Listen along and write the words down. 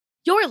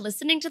You're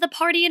listening to the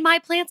Party in My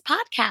Plants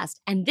podcast,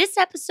 and this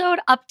episode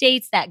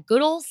updates that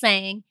good old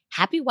saying,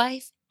 happy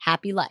wife,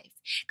 happy life.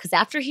 Because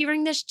after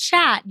hearing this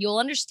chat, you'll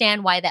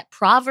understand why that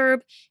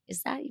proverb,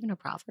 is that even a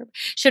proverb,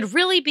 should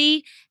really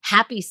be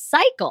happy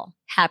cycle,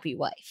 happy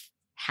wife,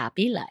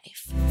 happy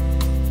life.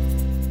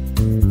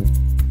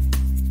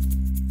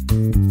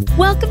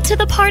 Welcome to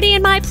the Party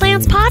in My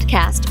Plants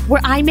podcast,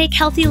 where I make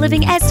healthy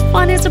living as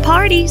fun as a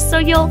party so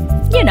you'll,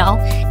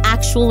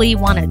 actually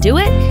want to do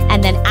it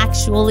and then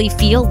actually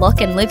feel,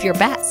 look, and live your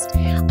best.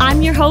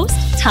 I'm your host,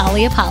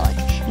 Talia Pollock.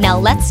 Now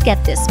let's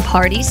get this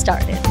party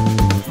started.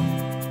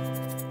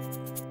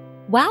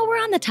 While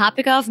we're on the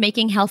topic of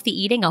making healthy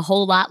eating a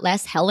whole lot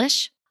less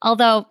hellish,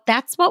 although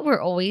that's what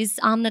we're always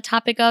on the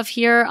topic of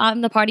here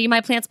on the Party in My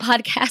Plants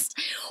podcast,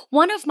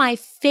 one of my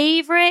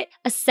favorite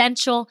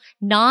essential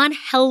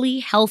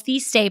non-healthy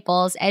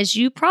staples, as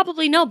you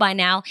probably know by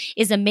now,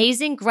 is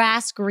Amazing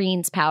Grass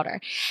Greens powder.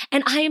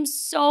 And I am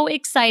so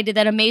excited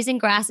that Amazing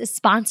Grass is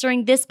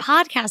sponsoring this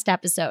podcast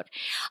episode.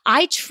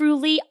 I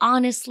truly,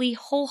 honestly,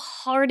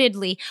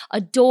 wholeheartedly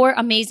adore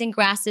Amazing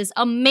Grass's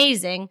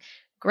amazing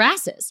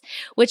grasses,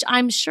 which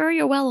I'm sure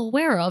you're well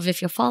aware of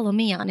if you follow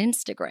me on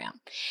Instagram.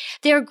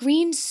 Their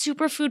green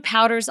superfood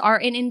powders are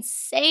an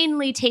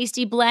insanely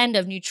tasty blend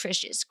of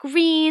nutritious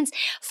greens,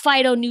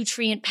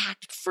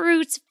 phytonutrient-packed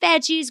fruits,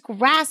 veggies,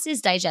 grasses,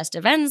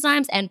 digestive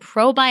enzymes, and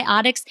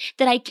probiotics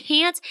that I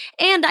can't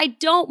and I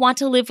don't want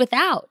to live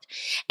without.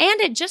 And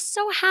it just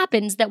so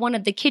happens that one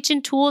of the kitchen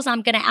tools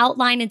I'm going to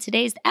outline in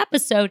today's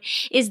episode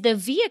is the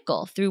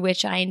vehicle through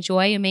which I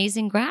enjoy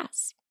Amazing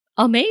Grass.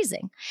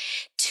 Amazing.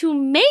 To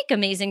make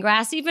Amazing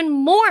Grass even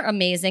more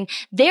amazing,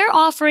 they're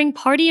offering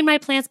Party in My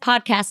Plants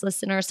podcast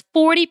listeners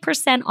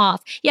 40%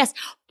 off. Yes,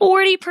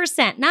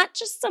 40%, not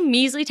just some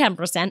measly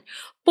 10%,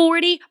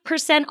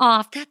 40%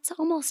 off. That's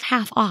almost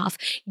half off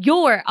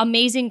your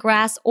Amazing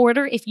Grass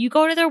order if you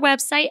go to their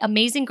website,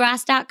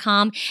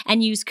 amazinggrass.com,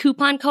 and use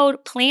coupon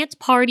code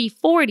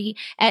PLANTPARTY40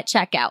 at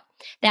checkout.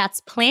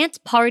 That's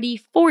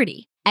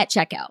PLANTPARTY40 at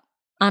checkout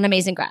on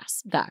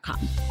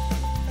amazinggrass.com.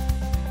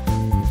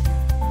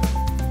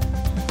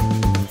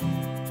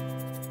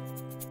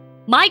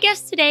 My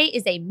guest today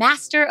is a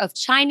master of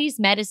Chinese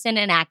medicine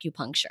and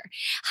acupuncture.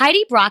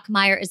 Heidi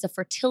Brockmeyer is a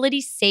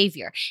fertility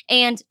savior.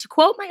 And to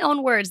quote my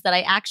own words that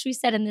I actually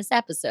said in this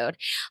episode,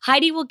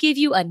 Heidi will give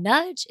you a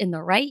nudge in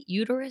the right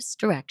uterus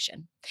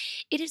direction.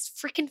 It is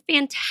freaking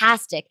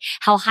fantastic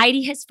how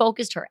Heidi has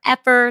focused her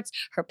efforts,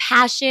 her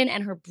passion,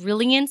 and her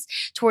brilliance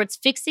towards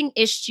fixing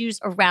issues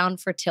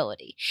around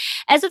fertility.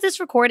 As of this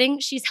recording,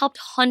 she's helped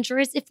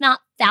hundreds, if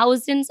not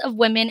thousands of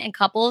women and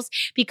couples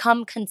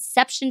become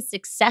conception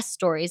success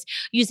stories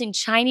using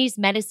Chinese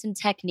medicine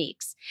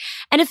techniques.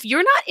 And if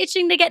you're not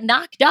itching to get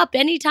knocked up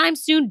anytime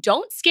soon,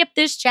 don't skip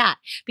this chat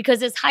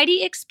because as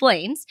Heidi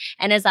explains,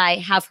 and as I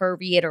have her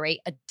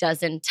reiterate a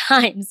dozen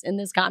times in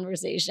this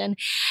conversation,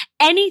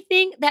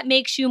 anything that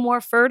makes you more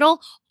fertile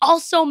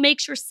also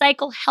makes your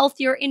cycle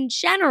healthier in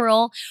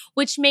general,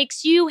 which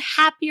makes you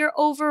happier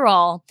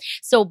overall.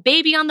 So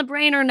baby on the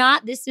brain or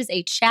not, this is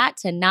a chat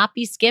to not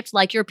be skipped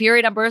like your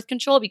period on birth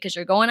control because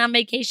you're going on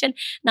vacation.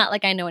 Not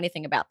like I know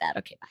anything about that.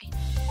 Okay, bye.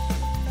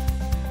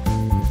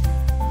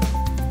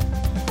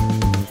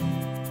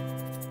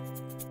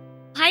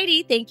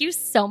 Heidi, thank you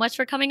so much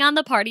for coming on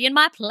the Party in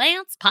My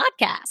Plants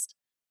podcast.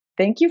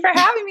 Thank you for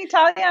having me,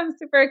 Talia. I'm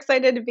super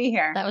excited to be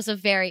here. That was a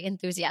very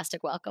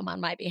enthusiastic welcome on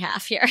my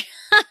behalf here.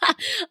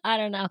 I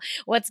don't know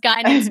what's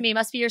gotten into me.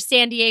 Must be your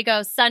San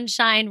Diego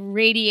sunshine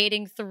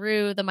radiating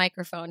through the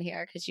microphone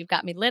here because you've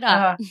got me lit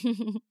up.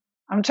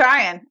 I'm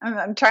trying.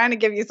 I'm trying to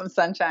give you some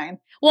sunshine.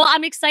 Well,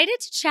 I'm excited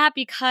to chat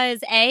because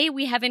A,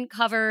 we haven't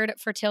covered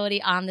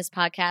fertility on this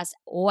podcast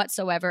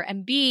whatsoever.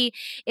 And B,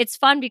 it's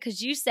fun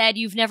because you said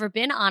you've never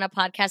been on a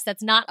podcast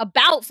that's not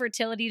about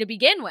fertility to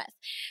begin with.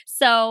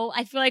 So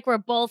I feel like we're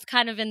both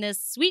kind of in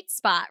this sweet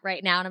spot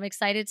right now. And I'm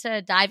excited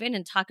to dive in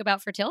and talk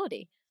about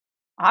fertility.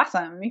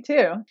 Awesome. Me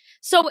too.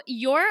 So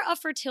you're a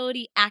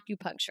fertility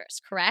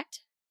acupuncturist,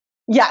 correct?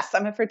 Yes,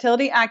 I'm a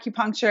fertility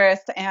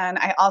acupuncturist, and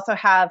I also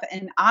have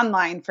an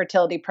online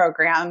fertility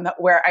program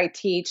where I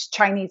teach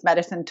Chinese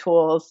medicine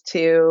tools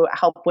to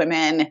help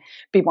women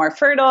be more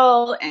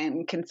fertile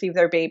and conceive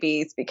their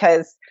babies,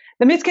 because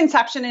the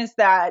misconception is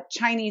that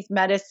Chinese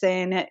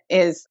medicine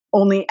is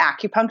only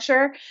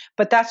acupuncture,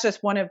 but that's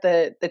just one of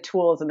the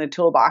tools in the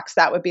toolbox.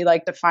 That would be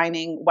like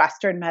defining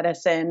Western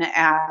medicine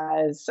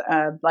as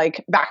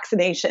like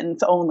vaccinations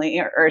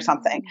only or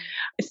something.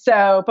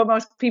 So, but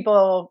most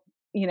people,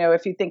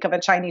 if you think of a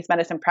Chinese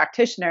medicine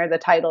practitioner, the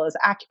title is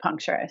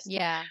acupuncturist.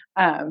 Yeah.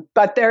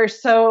 But there's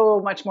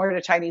so much more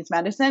to Chinese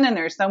medicine, and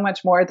there's so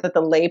much more that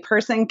the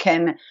layperson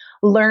can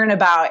learn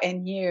about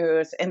and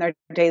use in their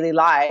daily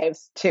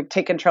lives to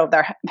take control of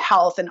their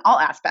health in all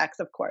aspects,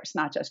 of course,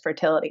 not just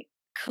fertility.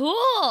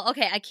 Cool.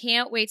 Okay, I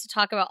can't wait to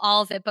talk about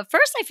all of it. But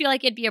first, I feel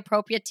like it'd be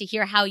appropriate to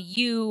hear how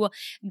you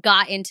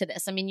got into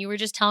this. I mean, you were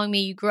just telling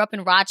me you grew up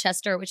in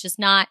Rochester, which is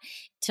not,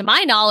 to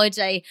my knowledge,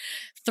 a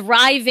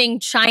thriving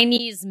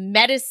Chinese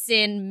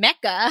medicine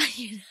mecca.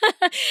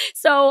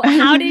 So,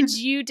 how did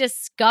you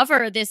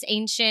discover this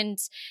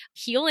ancient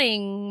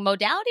healing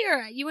modality?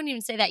 Or you wouldn't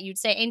even say that, you'd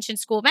say ancient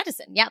school of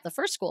medicine. Yeah, the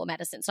first school of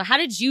medicine. So, how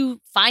did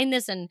you find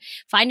this and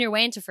find your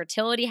way into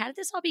fertility? How did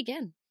this all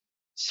begin?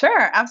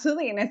 Sure,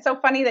 absolutely. And it's so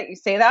funny that you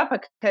say that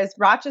because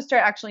Rochester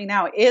actually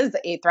now is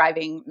a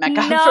thriving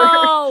mecca for.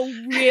 No,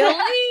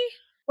 really?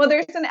 Well,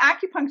 there's an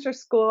acupuncture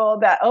school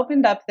that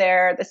opened up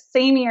there the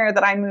same year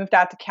that I moved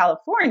out to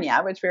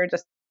California, which we were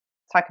just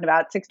talking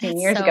about 16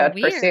 That's years so ago to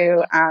weird.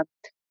 pursue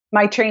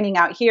my training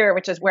out here,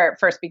 which is where it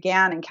first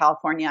began in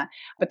California.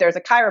 But there's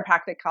a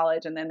chiropractic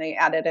college, and then they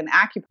added an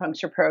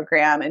acupuncture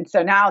program. And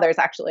so now there's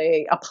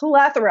actually a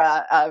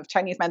plethora of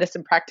Chinese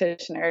medicine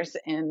practitioners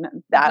in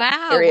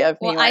that area of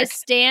New York. I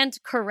stand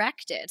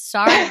corrected.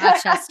 Sorry,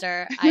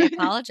 Rochester. I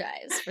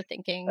apologize for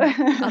thinking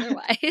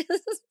otherwise.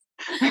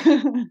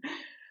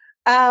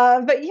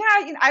 But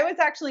yeah, I was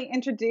actually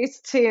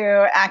introduced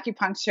to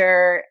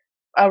acupuncture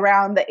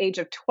around the age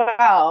of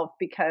 12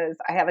 because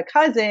I have a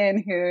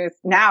cousin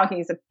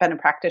he's been a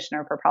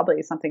practitioner for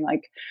probably something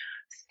like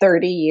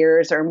 30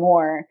 years or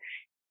more.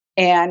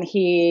 And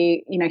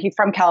he's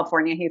from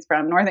California. He's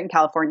from Northern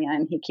California,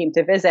 and he came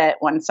to visit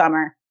one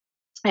summer.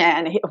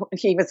 And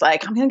he was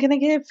like, I'm going to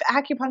give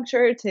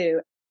acupuncture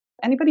to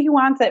anybody who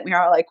wants it. And we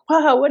were all like,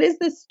 wow, what is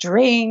this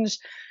strange,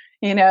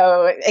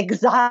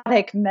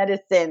 exotic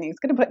medicine? He's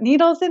going to put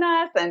needles in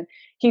us. And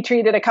he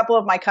treated a couple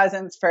of my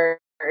cousins for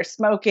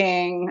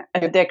smoking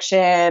addiction.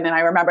 And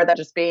I remember that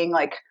just being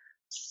like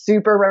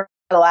super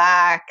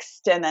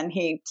relaxed. And then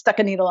he stuck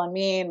a needle in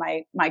me and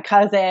my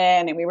cousin,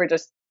 and we were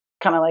just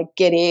kind of like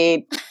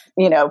giddy,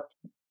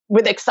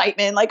 with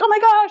excitement, like, oh my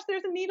gosh,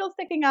 there's a needle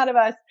sticking out of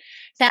us.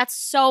 That's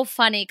so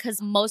funny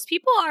because most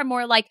people are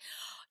more like,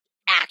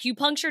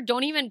 acupuncture,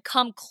 don't even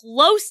come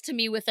close to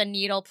me with a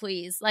needle,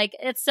 please. Like,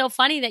 it's so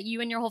funny that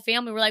you and your whole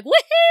family were like,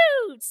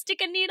 woohoo, stick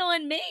a needle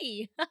in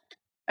me.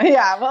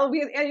 Yeah, well,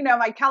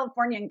 my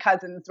Californian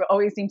cousins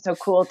always seemed so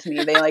cool to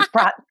me. They like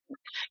brought,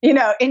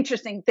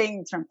 interesting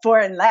things from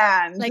foreign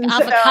lands, like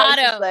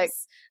avocados.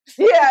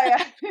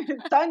 Yeah,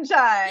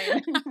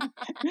 sunshine.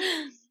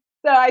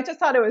 So I just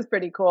thought it was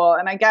pretty cool,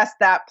 and I guess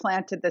that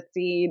planted the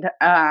seed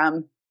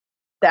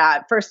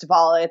that first of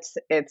all, it's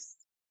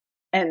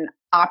an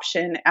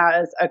option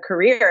as a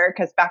career,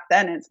 because back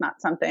then it's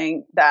not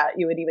something that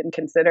you would even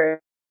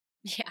consider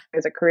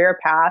as a career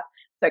path.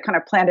 So it kind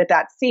of planted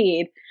that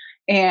seed.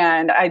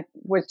 And I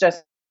was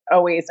just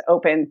always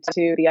open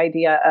to the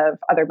idea of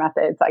other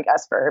methods, I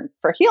guess, for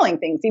healing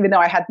things, even though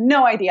I had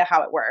no idea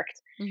how it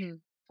worked. Mm-hmm.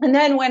 And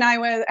then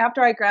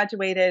after I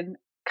graduated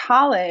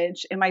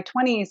college in my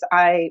 20s,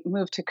 I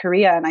moved to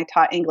Korea and I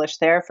taught English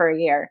there for a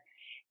year.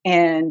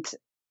 And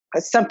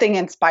something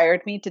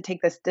inspired me to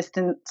take this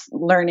distance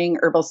learning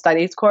herbal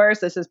studies course.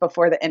 This is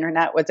before the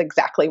internet was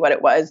exactly what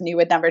it was, and you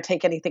would never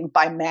take anything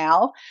by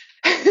mail.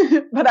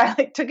 But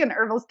I took an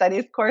herbal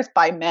studies course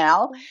by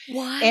mail.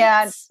 What?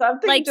 And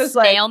something just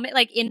mail,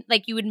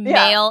 you would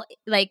mail,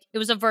 it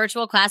was a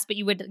virtual class, but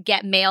you would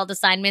get mailed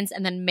assignments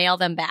and then mail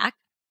them back.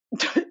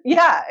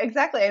 Yeah,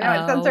 exactly. I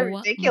know it sounds so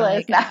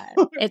ridiculous now.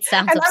 It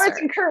sounds and absurd. I was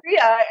in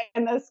Korea,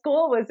 and the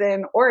school was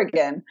in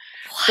Oregon.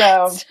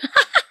 What? So,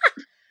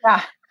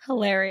 yeah.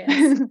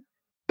 Hilarious.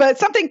 But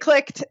something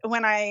clicked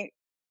when I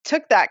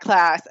took that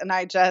class, and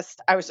I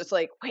was just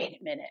like, wait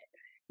a minute,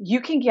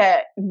 you can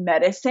get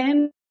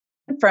medicine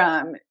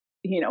from,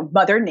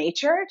 Mother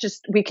Nature.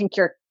 We can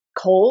cure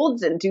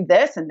colds and do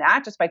this and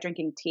that just by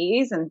drinking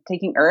teas and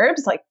taking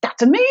herbs. Like,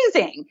 that's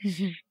amazing.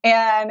 Mm-hmm.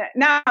 And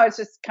now it's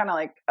just kind of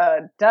like,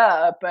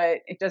 duh, but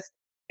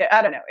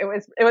I don't know.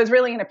 It was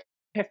really an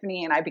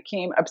epiphany, and I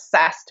became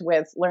obsessed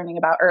with learning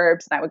about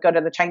herbs, and I would go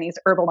to the Chinese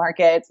herbal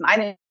markets, and I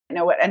didn't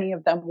know what any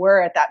of them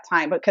were at that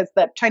time, because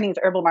the Chinese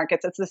herbal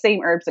markets, it's the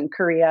same herbs in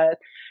Korea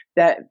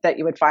that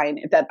you would find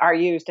that are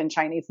used in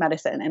Chinese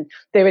medicine. And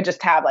they would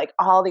just have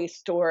all these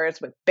stores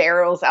with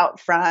barrels out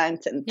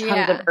front and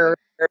tons of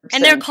herbs.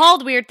 And they're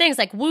called weird things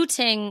like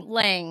Wu-Ting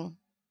Lang.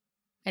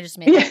 I just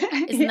made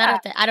that. Isn't that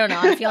a thing? I don't know.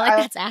 I feel like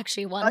that's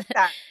actually one.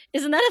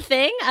 Isn't that a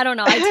thing? I don't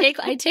know. I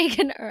take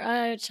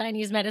a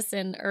Chinese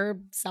medicine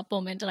herb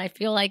supplement, and I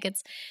feel like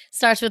it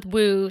starts with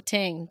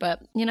Wu-Ting, but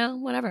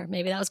whatever.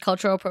 Maybe that was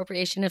cultural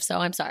appropriation. If so,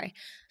 I'm sorry.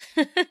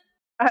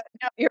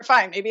 No, you're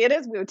fine. Maybe it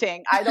is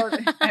Wu-Ting. I don't,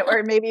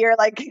 or maybe you're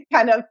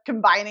kind of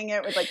combining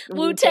it with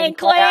Wu-Tang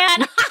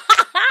Clan.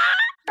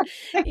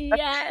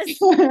 Yes.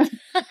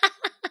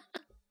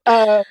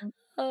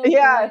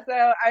 Yeah, so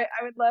I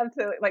would love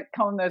to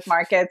comb those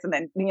markets, and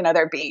then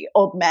there'd be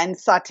old men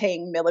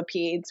sautéing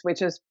millipedes,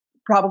 which is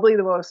probably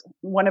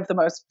one of the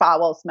most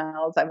foul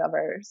smells I've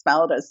ever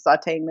smelled, is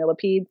sautéing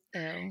millipedes.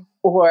 Ew.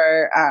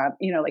 Or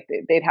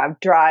they'd have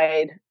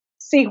dried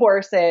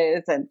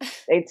seahorses, and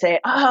they'd say,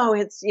 oh,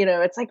 it's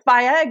it's like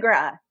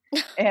Viagra.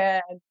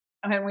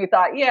 And we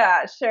thought,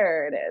 yeah,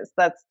 sure it is.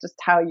 That's just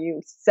how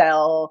you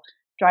sell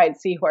dried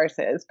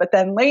seahorses. But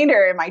then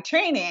later in my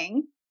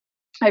training,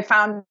 I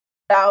found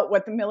out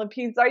what the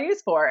millipedes are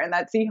used for, and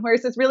that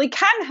seahorses really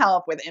can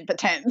help with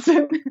impotence.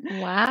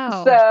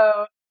 Wow.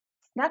 So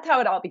that's how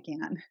it all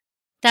began.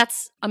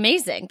 That's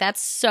amazing.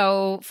 That's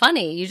so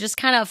funny. You just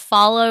kind of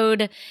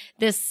followed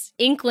this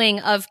inkling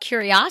of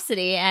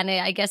curiosity, and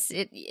I guess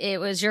it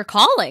was your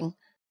calling.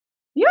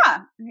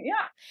 Yeah.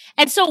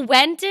 And so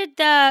when did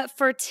the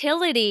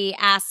fertility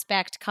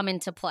aspect come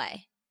into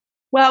play?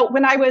 Well,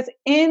 when I was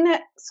in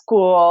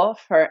school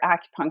for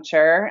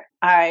acupuncture,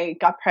 I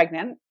got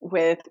pregnant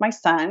with my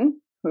son,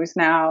 who's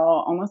now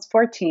almost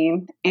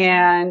 14.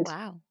 And,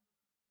 wow.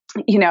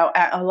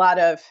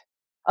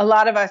 A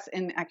lot of us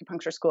in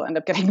acupuncture school end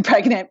up getting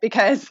pregnant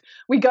because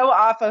we go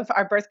off of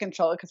our birth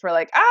control because we're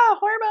like,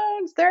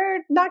 hormones,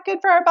 they're not good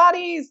for our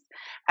bodies.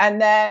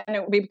 And then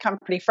we become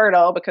pretty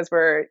fertile because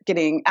we're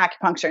getting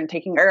acupuncture and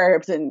taking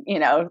herbs and,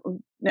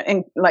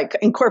 like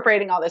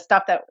incorporating all this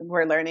stuff that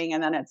we're learning.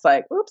 And then it's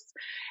like, oops.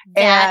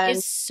 That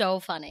is so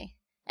funny.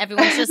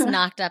 Everyone's just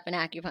knocked up in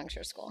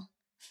acupuncture school.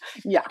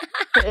 Yeah.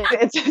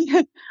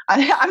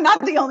 I'm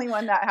not the only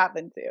one that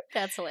happened to.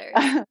 That's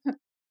hilarious.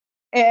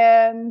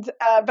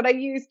 But I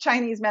use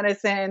Chinese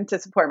medicine to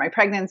support my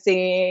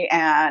pregnancy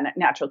and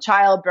natural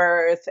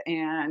childbirth.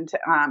 And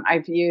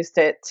I've used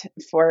it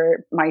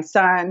for my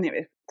son,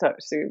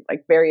 so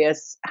like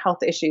various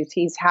health issues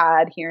he's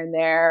had here and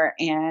there.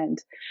 And,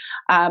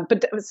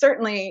 but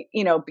certainly,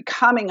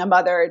 becoming a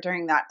mother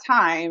during that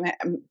time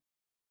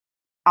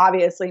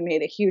obviously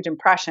made a huge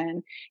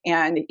impression.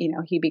 And,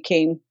 he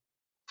became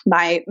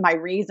my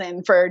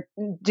reason for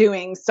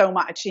doing so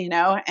much,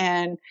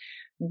 and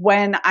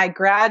when I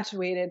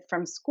graduated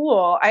from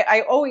school,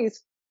 I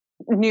always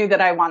knew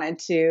that I wanted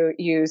to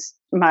use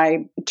my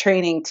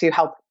training to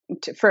help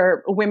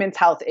for women's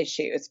health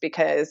issues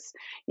because,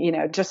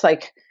 just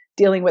like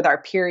dealing with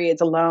our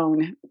periods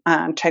alone,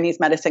 Chinese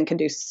medicine can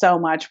do so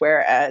much,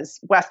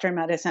 whereas Western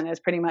medicine is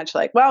pretty much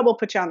like, well, we'll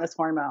put you on this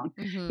hormone,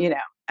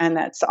 and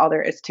that's all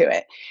there is to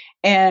it.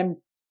 And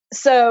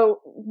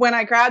so when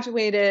I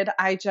graduated,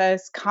 I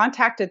just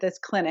contacted this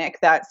clinic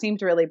that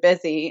seemed really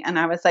busy. And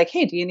I was like,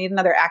 hey, do you need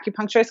another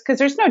acupuncturist? Because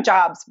there's no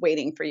jobs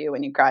waiting for you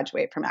when you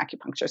graduate from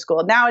acupuncture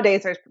school.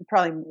 Nowadays, there's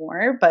probably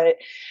more, but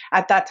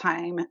at that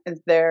time,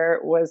 there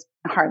was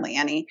hardly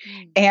any.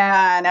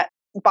 And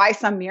by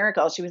some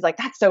miracle, she was like,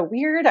 that's so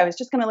weird. I was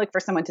just going to look for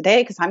someone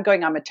today because I'm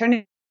going on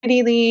maternity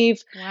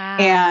leave. Wow.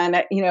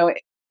 And,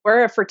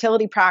 we're a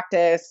fertility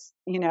practice,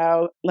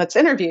 let's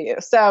interview you.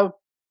 So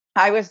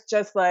I was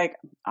just like,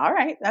 all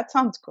right, that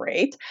sounds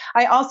great.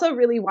 I also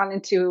really one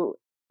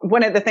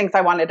of the things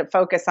I wanted to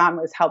focus on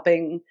was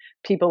helping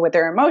people with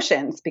their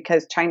emotions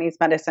because Chinese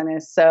medicine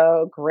is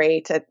so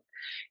great at,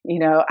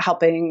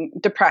 helping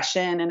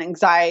depression and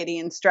anxiety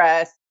and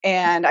stress.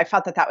 And I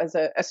felt that was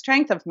a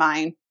strength of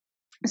mine.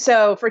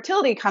 So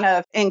fertility kind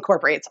of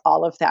incorporates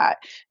all of that.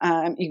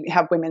 You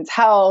have women's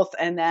health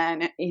and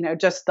then,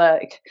 just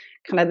the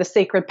kind of the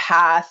sacred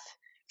path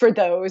for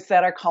those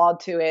that are called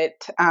to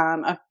it,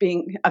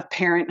 of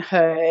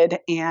parenthood.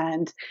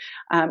 And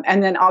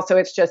then also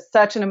it's just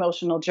such an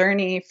emotional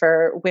journey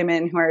for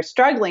women who are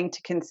struggling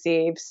to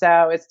conceive.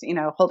 So it's,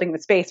 holding the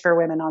space for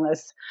women on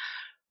this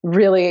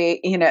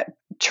really,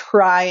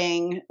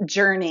 trying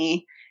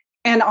journey.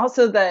 And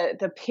also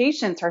the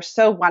patients are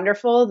so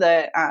wonderful.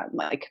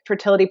 Like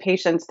fertility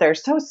patients, they're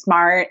so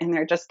smart and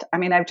they're just,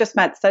 I've just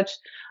met such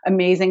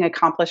amazing,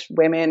 accomplished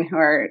women who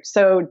are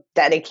so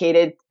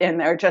dedicated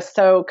and they're just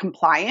so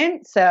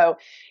compliant. So,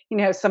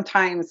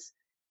 sometimes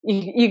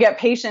you get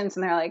patients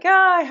and they're like,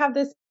 I have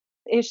this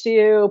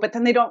issue, but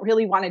then they don't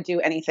really want to do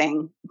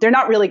anything. They're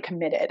not really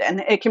committed. And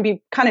it can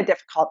be kind of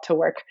difficult to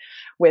work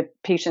with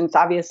patients,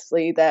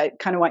 obviously, that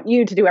kind of want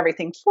you to do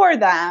everything for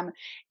them.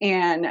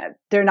 And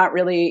they're not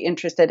really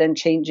interested in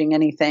changing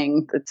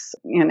anything that's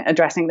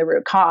addressing the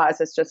root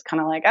cause. It's just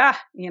kind of like,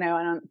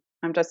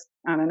 I'm just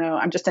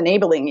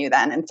enabling you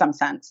then in some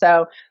sense.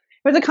 So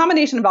it was a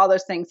combination of all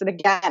those things. And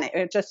again,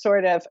 it just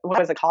sort of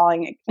was a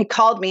calling. It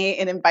called me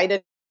and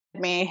invited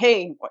me,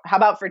 hey, how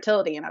about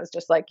fertility? And I was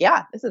just like,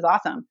 yeah, this is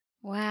awesome.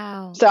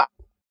 Wow. So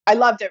I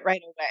loved it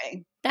right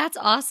away. That's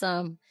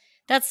awesome.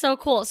 That's so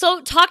cool. So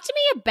talk to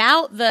me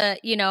about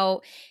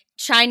the,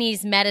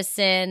 Chinese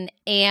medicine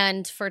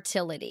and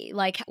fertility.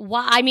 Like,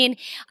 why?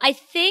 I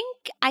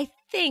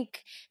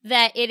think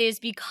that it has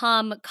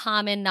become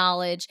common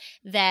knowledge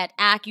that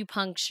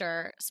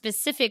acupuncture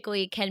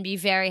specifically can be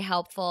very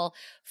helpful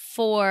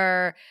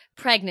for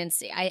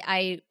pregnancy.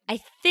 I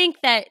think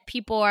that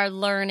people are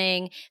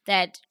learning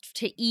that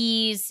to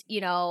ease,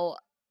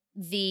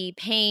 the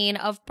pain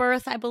of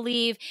birth, I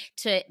believe,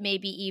 to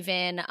maybe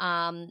even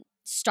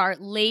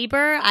start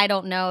labor. I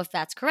don't know if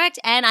that's correct.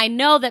 And I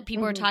know that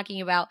people are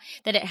talking about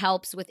that it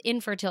helps with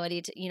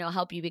infertility to,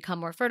 help you become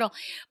more fertile.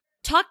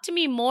 Talk to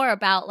me more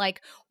about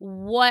like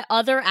what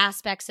other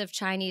aspects of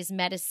Chinese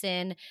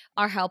medicine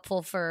are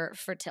helpful for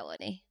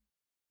fertility.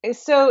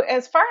 So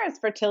as far as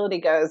fertility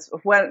goes,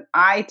 what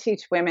I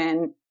teach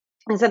women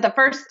is that the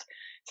first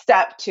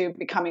step to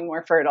becoming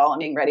more fertile and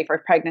being ready for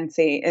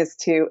pregnancy is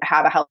to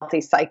have a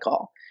healthy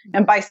cycle.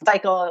 And by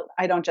cycle,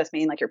 I don't just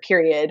mean like your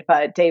period,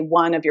 but day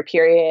one of your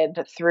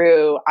period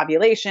through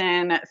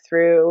ovulation,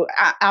 through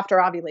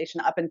after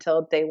ovulation up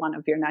until day one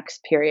of your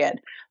next period,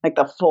 like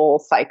the full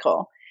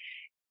cycle.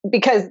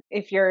 Because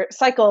if your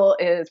cycle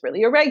is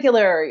really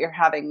irregular, or you're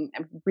having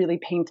really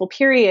painful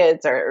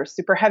periods or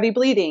super heavy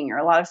bleeding or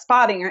a lot of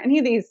spotting or any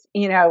of these,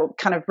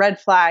 kind of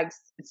red flags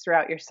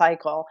throughout your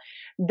cycle,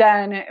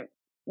 then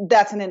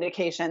that's an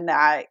indication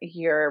that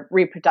your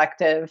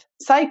reproductive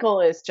cycle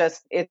is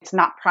just, it's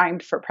not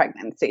primed for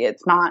pregnancy.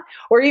 It's not,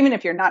 or even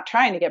if you're not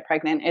trying to get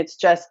pregnant, it's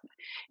just,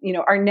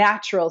 our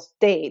natural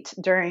state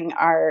during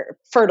our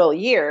fertile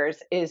years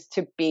is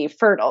to be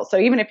fertile. So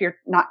even if you're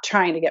not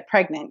trying to get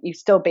pregnant, you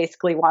still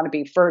basically want to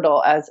be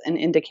fertile as an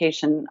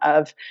indication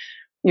of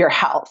your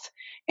health.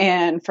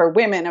 And for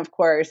women, of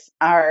course,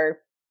 our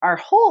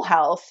whole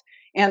health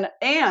and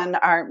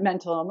our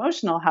mental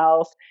emotional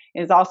health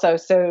is also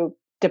so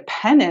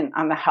dependent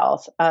on the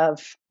health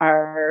of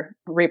our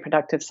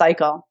reproductive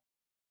cycle.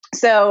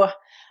 So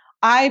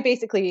I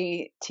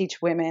basically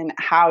teach women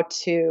how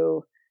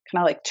to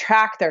kind of like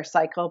track their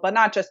cycle, but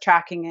not just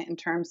tracking it in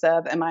terms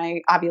of, am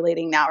I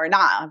ovulating now or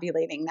not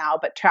ovulating now,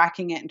 but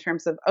tracking it in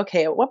terms of,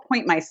 okay, at what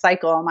point in my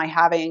cycle am I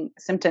having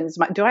symptoms?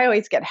 Do I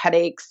always get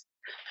headaches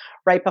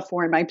right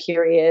before my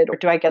period, or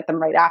do I get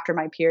them right after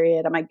my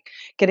period? Am I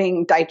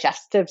getting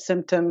digestive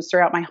symptoms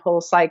throughout my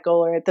whole cycle,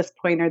 or at this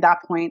point or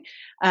that point?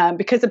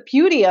 Because the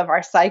beauty of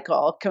our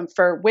cycle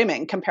for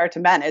women compared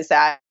to men is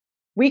that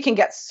we can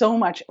get so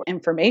much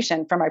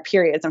information from our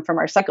periods and from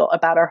our cycle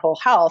about our whole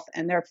health.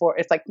 And therefore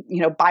it's like,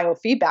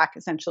 biofeedback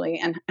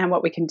essentially, and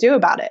what we can do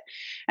about it.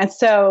 And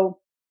so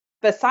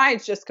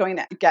besides just going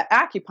to get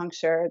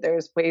acupuncture,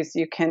 there's ways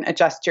you can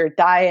adjust your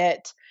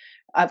diet,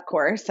 of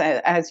course,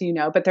 as you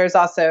know, but there's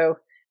also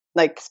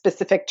like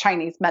specific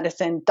Chinese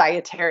medicine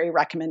dietary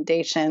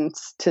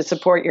recommendations to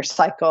support your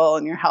cycle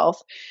and your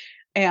health.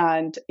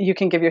 And you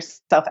can give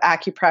yourself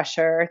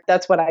acupressure.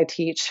 That's what I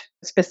teach,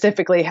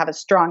 specifically have a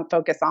strong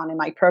focus on in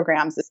my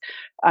programs is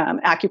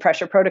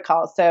acupressure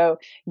protocols. So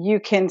you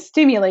can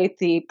stimulate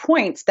the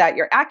points that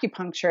your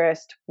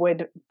acupuncturist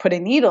would put a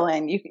needle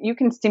in. You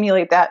can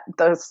stimulate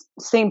those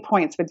same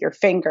points with your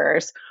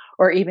fingers,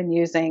 or even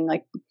using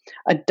like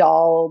a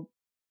dull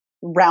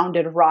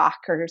rounded rock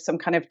or some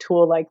kind of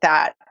tool like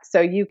that. So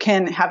you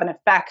can have an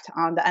effect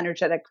on the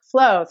energetic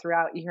flow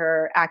throughout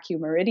your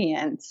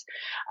acumeridians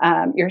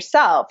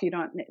yourself. You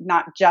don't,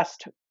 not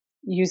just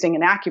using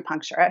an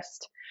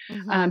acupuncturist.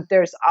 Mm-hmm.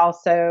 There's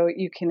also,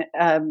 you can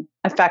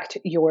affect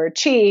your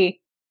chi,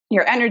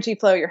 your energy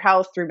flow, your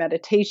health through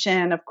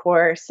meditation, of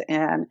course,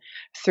 and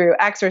through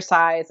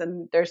exercise.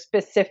 And there's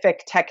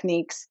specific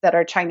techniques that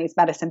are Chinese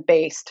medicine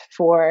based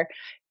for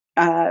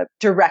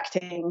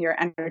directing your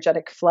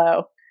energetic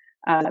flow.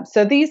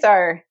 So these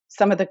are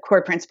some of the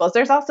core principles.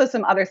 There's also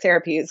some other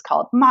therapies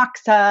called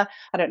moxa.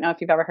 I don't know if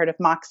you've ever heard of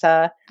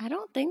moxa. I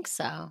don't think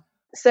so.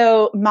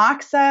 So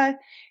moxa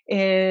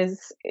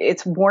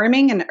it's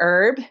warming an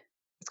herb.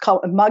 It's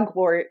called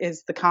mugwort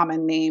is the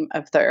common name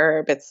of the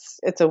herb. It's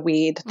a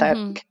weed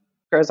that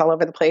grows all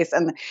over the place,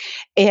 and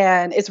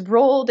it's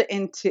rolled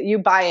into. You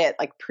buy it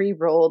like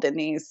pre-rolled in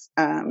these.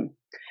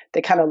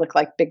 They kind of look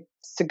like big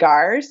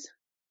cigars,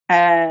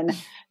 and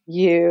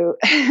you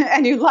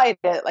light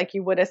it like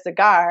you would a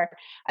cigar,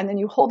 and then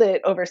you hold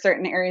it over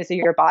certain areas of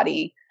your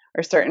body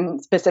or certain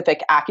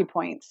specific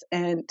acupoints,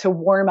 and to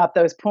warm up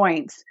those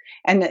points.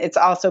 And it's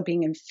also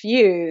being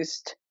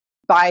infused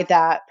by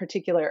that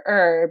particular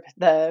herb,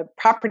 the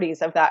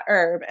properties of that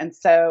herb. And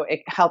so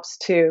it helps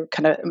to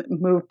kind of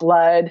move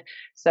blood.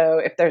 So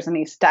if there's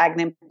any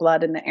stagnant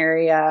blood in the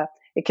area,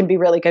 it can be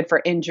really good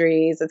for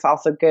injuries. It's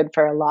also good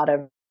for a lot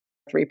of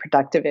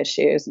reproductive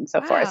issues and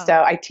so forth.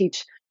 So I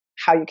teach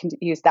how you can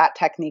use that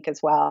technique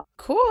as well.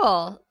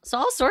 Cool. So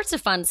all sorts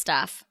of fun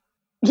stuff.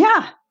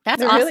 Yeah.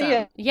 That's awesome.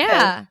 Really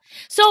yeah.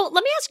 So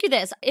let me ask you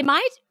this. Am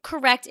I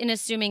correct in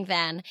assuming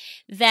then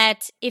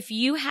that if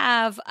you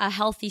have a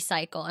healthy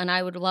cycle, and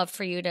I would love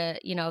for you to,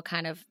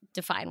 kind of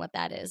define what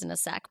that is in a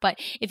sec, but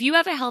if you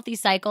have a healthy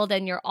cycle,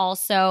 then you're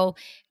also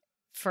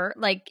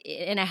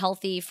in a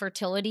healthy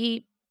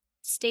fertility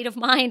state of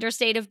mind or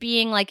state of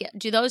being? Like,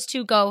 do those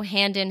two go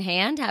hand in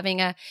hand, having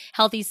a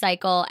healthy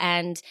cycle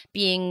and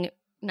being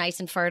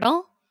nice and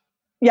fertile?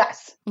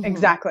 Yes,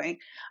 exactly.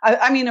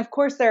 I mean, of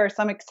course, there are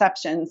some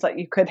exceptions that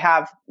you could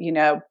have,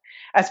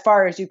 as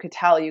far as you could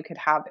tell, you could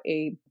have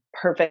a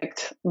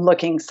perfect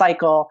looking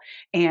cycle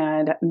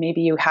and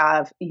maybe you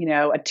have,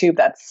 a tube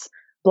that's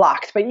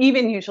blocked. But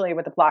even usually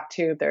with a blocked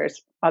tube,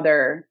 there's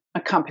other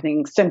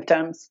accompanying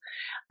symptoms.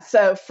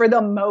 So for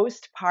the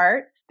most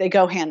part, they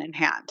go hand in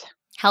hand.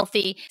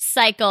 Healthy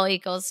cycle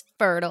equals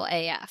fertile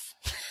AF.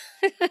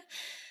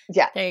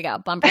 Yeah. There you go.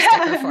 Bumper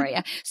sticker for you.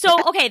 So,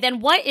 okay, then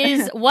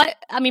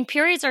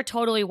periods are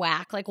totally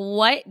whack. Like,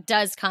 what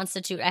does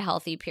constitute a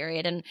healthy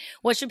period, and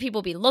what should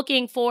people be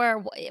looking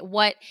for?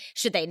 What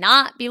should they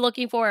not be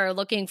looking for or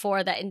looking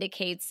for that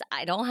indicates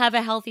I don't have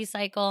a healthy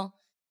cycle?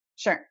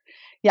 Sure.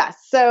 Yeah.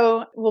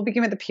 So we'll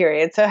begin with the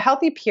period. So a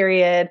healthy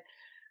period,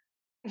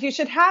 you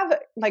should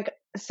have like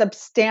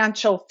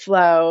substantial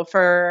flow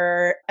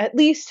for at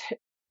least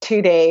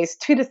 2 days,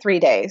 2 to 3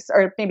 days,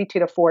 or maybe 2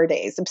 to 4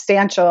 days,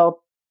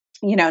 substantial,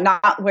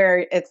 not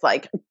where it's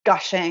like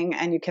gushing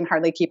and you can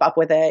hardly keep up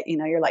with it.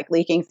 You're like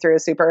leaking through a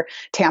super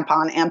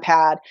tampon and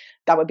pad.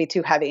 That would be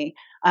too heavy.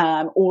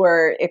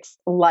 Or it's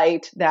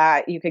light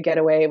that you could get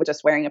away with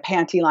just wearing a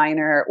panty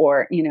liner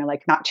or,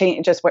 like not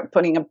change, just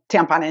putting a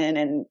tampon in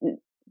and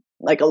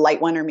like a light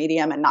one or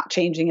medium and not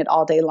changing it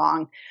all day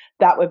long.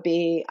 That would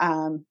be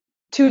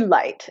too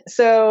light.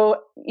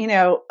 So,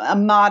 a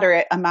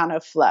moderate amount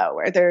of flow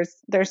where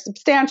there's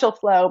substantial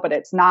flow, but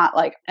it's not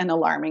like an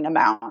alarming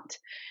amount.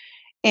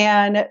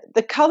 And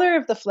the color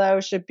of the flow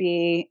should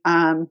be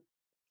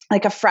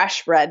like a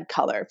fresh red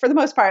color for the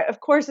most part. Of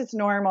course, it's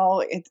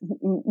normal.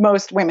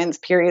 Most women's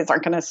periods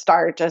aren't going to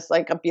start just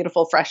like a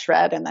beautiful fresh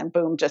red and then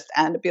boom, just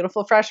end a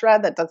beautiful fresh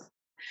red. That does,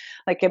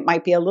 like, it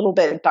might be a little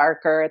bit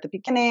darker at the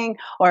beginning,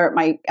 or it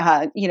might,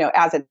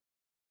 as it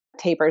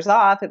tapers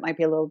off, it might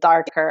be a little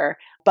darker.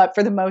 But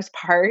for the most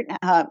part,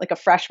 like a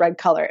fresh red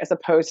color as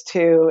opposed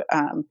to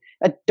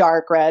a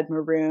dark red,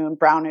 maroon,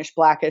 brownish,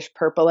 blackish,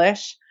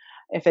 purplish.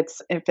 If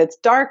it's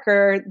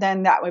darker,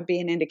 then that would be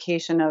an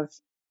indication of,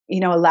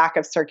 a lack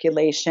of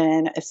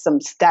circulation, some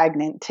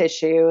stagnant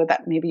tissue,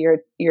 that maybe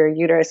your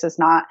uterus is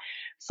not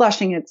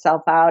flushing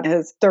itself out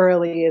as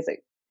thoroughly as it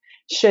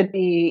should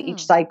be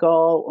each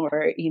cycle,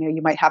 or,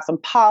 you might have some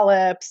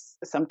polyps,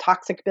 some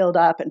toxic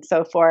buildup, and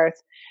so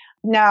forth.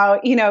 Now,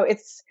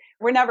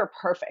 we're never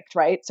perfect,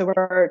 right? So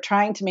we're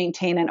trying to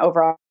maintain an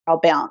overall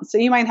balance. So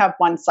you might have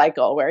one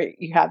cycle where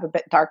you have a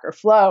bit darker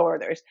flow,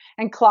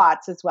 and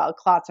clots as well.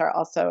 Clots are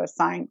also a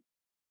sign.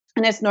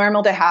 And it's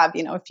normal to have,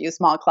 a few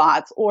small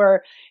clots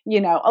or,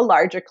 a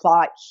larger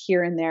clot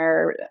here and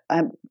there,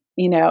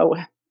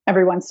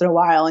 every once in a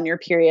while in your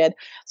period.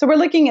 So we're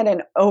looking at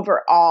an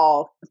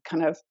overall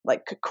kind of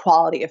like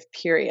quality of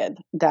period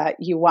that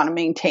you want to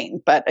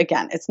maintain. But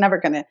again, it's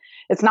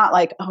not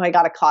like, oh, I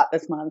got a clot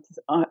this month,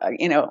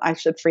 I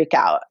should freak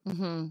out.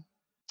 Mm-hmm.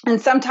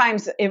 And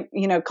sometimes,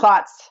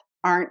 clots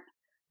aren't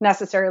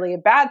necessarily a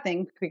bad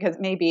thing, because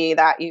maybe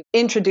that you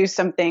introduce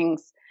some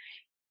things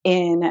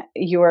in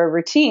your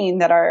routine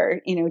that are,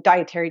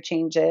 dietary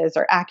changes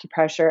or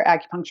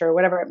acupuncture, or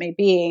whatever it may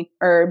be,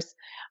 herbs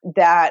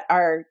that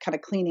are kind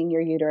of cleaning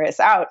your uterus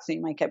out. So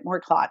you might get more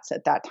clots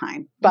at that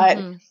time. But,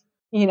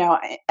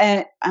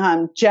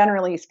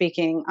 generally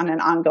speaking, on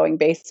an ongoing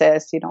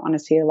basis, you don't want to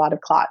see a lot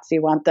of clots.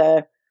 You want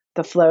the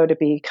flow to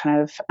be kind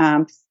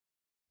of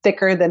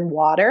thicker than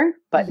water,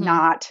 but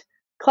not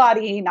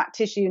clotty, not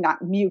tissue,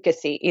 not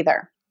mucousy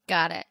either.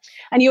 Got it.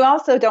 And you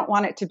also don't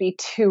want it to be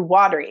too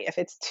watery. If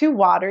it's too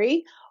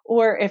watery,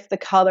 or if the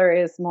color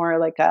is more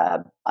like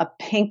a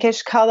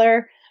pinkish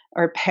color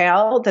or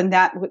pale, then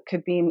that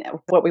could be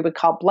what we would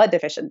call blood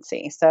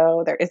deficiency.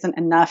 So there isn't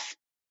enough,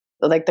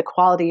 like the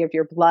quality of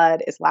your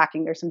blood is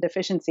lacking. There's some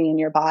deficiency in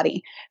your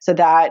body, so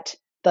that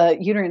the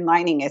uterine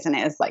lining isn't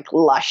as like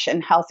lush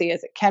and healthy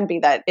as it can be,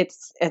 that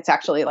it's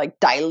actually like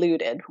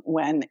diluted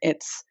when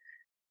it's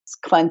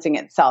cleansing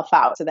itself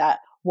out. So that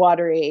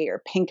watery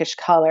or pinkish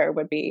color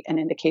would be an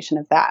indication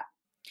of that.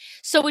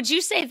 So would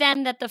you say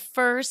then that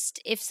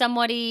if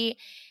somebody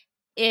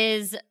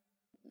is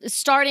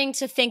starting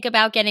to think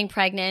about getting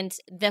pregnant,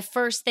 the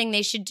first thing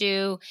they should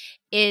do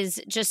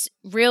is just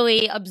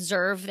really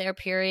observe their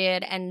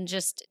period and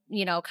just,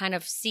 kind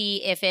of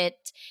see if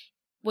it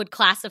would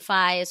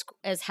classify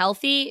as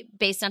healthy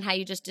based on how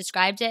you just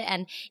described it?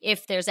 And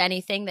if there's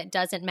anything that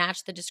doesn't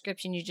match the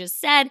description you just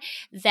said,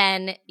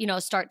 then,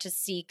 start to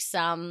seek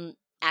some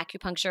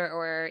acupuncture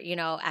or,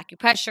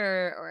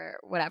 acupressure or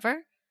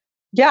whatever?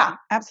 Yeah,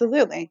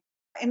 absolutely.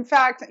 In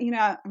fact,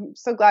 I'm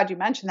so glad you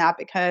mentioned that,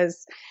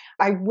 because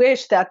I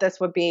wish that this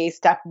would be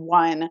step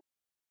one,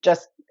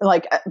 just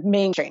like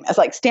mainstream, as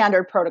like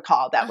standard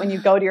protocol, that when you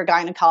go to your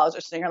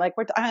gynecologist and you're like,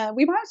 we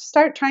want to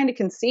start trying to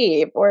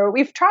conceive, or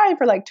we've tried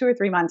for like 2 or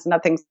 3 months and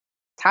nothing's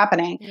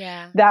happening,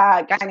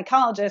 that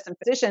gynecologists and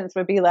physicians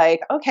would be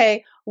like,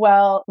 okay,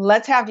 well,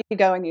 let's have you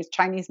go and use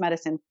Chinese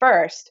medicine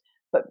first,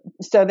 but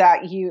so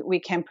that we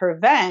can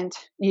prevent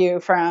you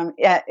from,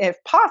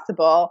 if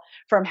possible,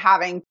 from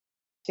having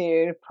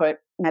to put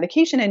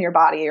medication in your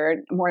body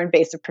or more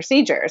invasive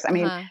procedures. I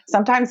mean,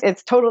 sometimes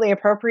it's totally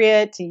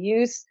appropriate to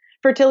use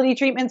fertility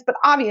treatments, but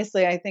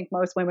obviously I think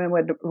most women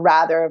would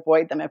rather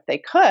avoid them if they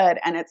could.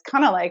 And it's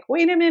kind of like,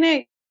 wait a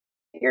minute,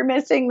 you're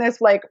missing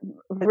this like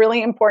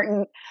really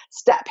important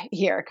step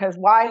here, because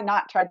why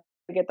not try to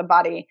get the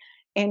body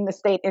in the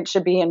state it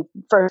should be in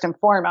first and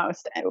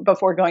foremost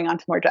before going on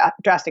to more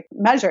drastic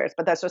measures?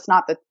 But that's just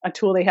not a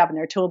tool they have in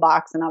their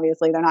toolbox. And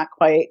obviously they're not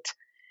quite,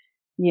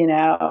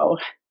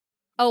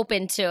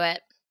 open to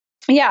it.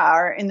 Yeah,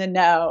 or in the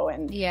know.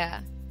 And yeah.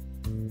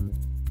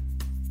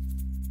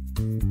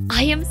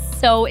 I am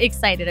so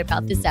excited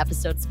about this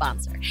episode's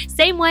sponsor.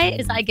 Same way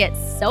as I get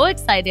so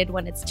excited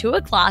when it's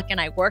 2:00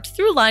 and I worked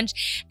through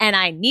lunch and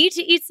I need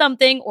to eat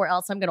something, or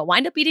else I'm going to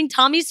wind up eating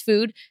Tommy's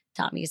food.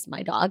 Tommy's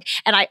my dog.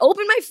 And I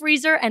open my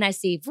freezer and I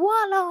see,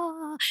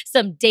 voila,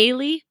 some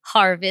Daily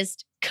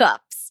Harvest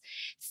cups.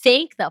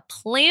 Thank the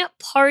plant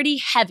party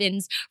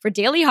heavens for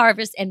Daily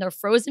Harvest and their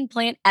frozen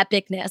plant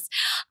epicness.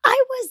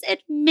 I was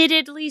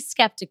admittedly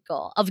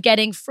skeptical of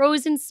getting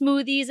frozen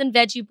smoothies and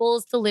veggie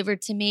bowls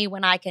delivered to me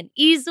when I can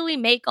easily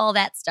make all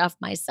that stuff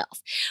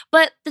myself.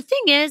 But the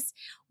thing is,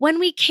 when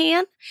we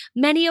can,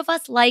 many of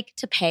us like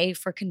to pay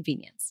for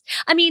convenience.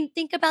 I mean,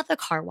 think about the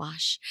car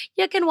wash.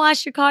 You can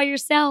wash your car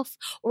yourself,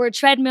 or a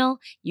treadmill.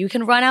 You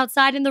can run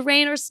outside in the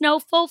rain or snow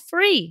for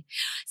free.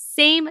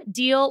 Same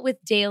deal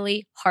with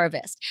Daily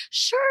Harvest.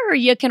 Sure,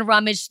 you can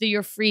rummage through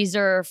your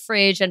freezer,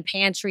 fridge, and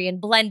pantry and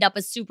blend up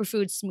a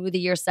superfood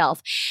smoothie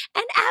yourself.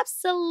 And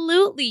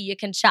absolutely, you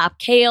can chop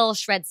kale,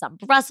 shred some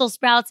Brussels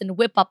sprouts, and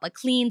whip up a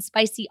clean,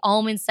 spicy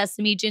almond,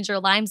 sesame,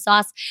 ginger, lime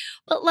sauce.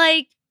 But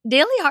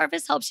Daily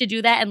Harvest helps you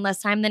do that in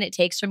less time than it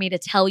takes for me to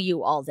tell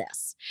you all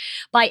this.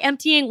 By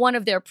emptying one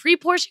of their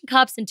pre-portioned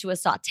cups into a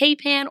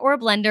sauté pan or a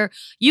blender,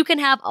 you can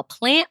have a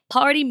plant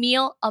party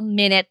meal a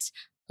minute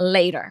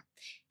later.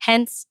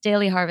 Hence,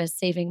 Daily Harvest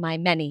saving my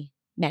many,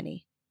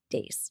 many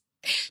days.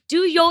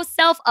 Do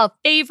yourself a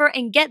favor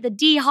and get the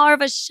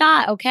D-Harvest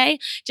shot, okay?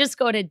 Just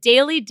go to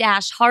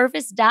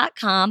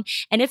daily-harvest.com,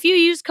 and if you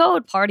use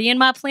code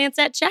PARTYINMYPLANTS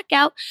at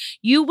checkout,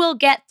 you will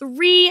get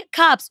 3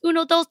 cups,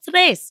 1, 2,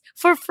 3,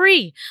 for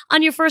free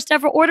on your first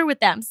ever order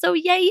with them. So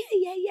yay, yay,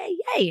 yay, yay,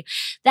 yay.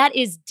 That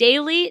is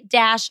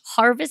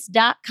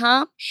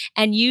daily-harvest.com,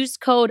 and use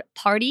code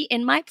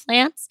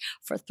PARTYINMYPLANTS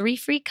for 3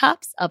 free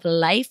cups of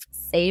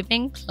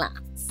life-saving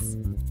plants.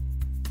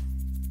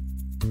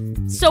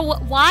 So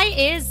why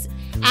is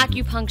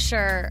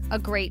acupuncture a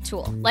great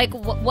tool?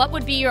 What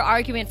would be your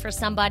argument for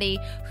somebody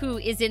who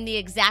is in the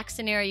exact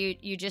scenario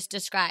you just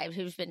described,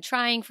 who's been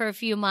trying for a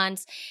few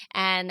months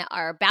and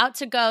are about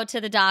to go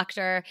to the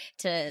doctor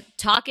to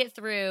talk it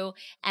through,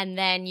 and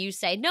then you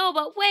say, no,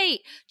 but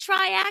wait,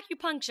 try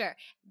acupuncture.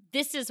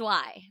 This is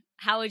why.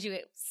 How would you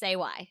say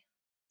why?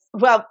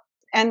 Well,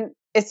 and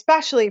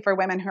especially for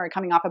women who are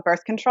coming off of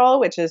birth control,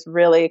 which is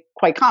really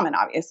quite common,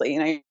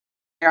 obviously.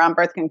 You're on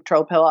birth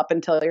control pill up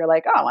until you're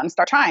like, oh, I want to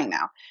start trying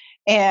now.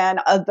 And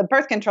the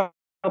birth control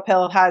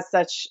pill has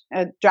such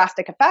a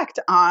drastic effect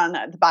on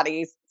the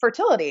body's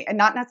fertility, and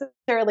not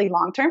necessarily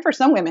long-term. For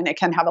some women, it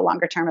can have a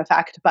longer-term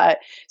effect, but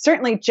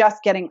certainly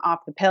just getting off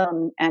the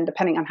pill and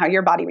depending on how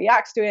your body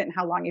reacts to it and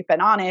how long you've been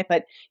on it.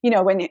 But,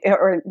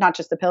 or not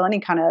just the pill, any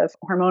kind of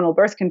hormonal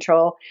birth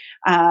control,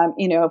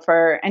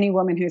 for any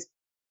woman who's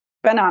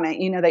been on it,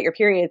 that your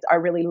periods are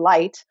really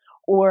light,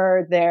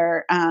 or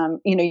they're,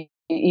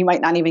 you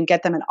might not even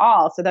get them at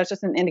all. So that's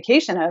just an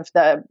indication of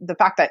the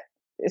fact that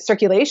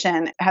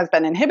circulation has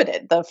been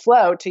inhibited. The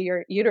flow to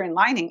your uterine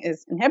lining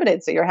is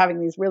inhibited. So you're having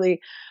these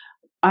really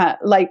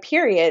light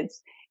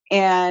periods.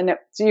 And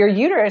so your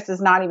uterus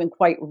is not even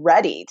quite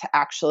ready to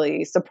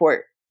actually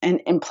support an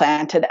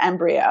implanted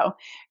embryo.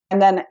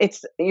 And then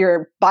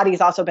your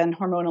body's also been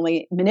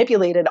hormonally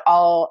manipulated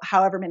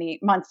however many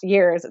months,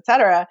 years, et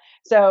cetera.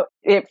 So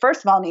it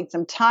first of all needs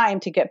some time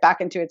to get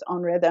back into its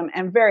own rhythm,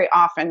 and very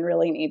often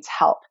really needs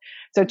help.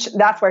 So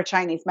that's where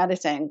Chinese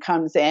medicine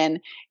comes in,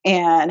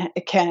 and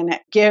it can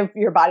give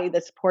your body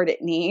the support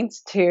it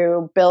needs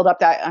to build up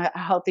that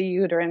healthy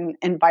uterine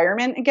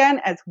environment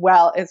again, as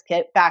well as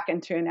get back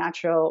into a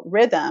natural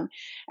rhythm.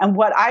 And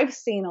what I've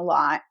seen a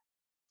lot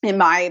in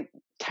my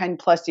 10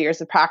 plus years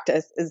of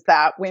practice is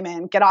that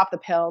women get off the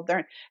pill.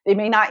 They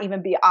may not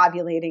even be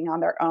ovulating on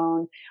their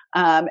own.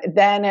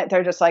 Then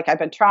they're just like, I've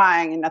been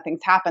trying and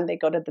nothing's happened. They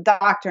go to the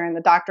doctor, and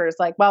the doctor is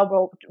like,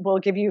 well, we'll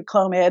give you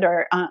Clomid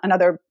or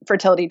another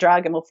fertility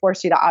drug, and we'll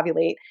force you to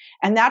ovulate.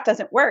 And that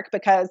doesn't work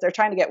because they're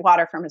trying to get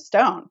water from a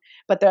stone,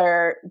 but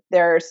they're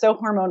so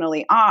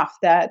hormonally off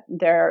that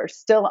they're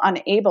still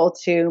unable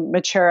to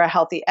mature a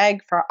healthy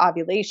egg for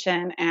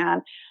ovulation.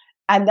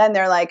 And then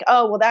they're like,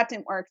 oh, well, that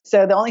didn't work.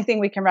 So the only thing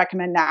we can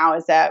recommend now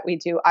is that we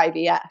do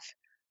IVF.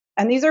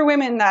 And these are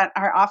women that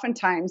are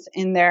oftentimes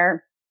in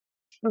their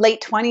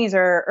late 20s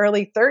or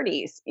early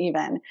 30s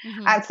even.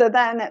 Mm-hmm. And so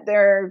then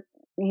they're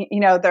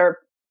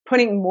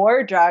putting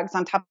more drugs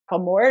on top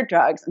of more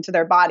drugs into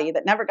their body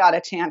that never got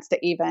a chance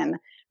to even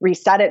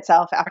reset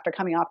itself after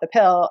coming off the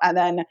pill. And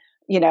then,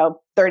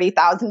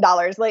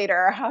 $30,000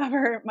 later,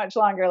 however much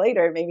longer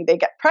later, maybe they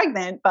get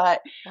pregnant. But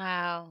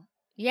wow.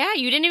 Yeah,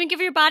 you didn't even give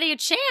your body a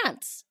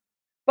chance.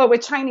 But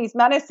with Chinese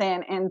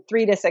medicine, in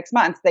 3 to 6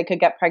 months, they could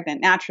get pregnant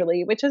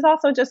naturally, which is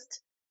also just,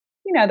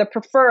 the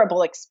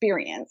preferable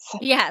experience.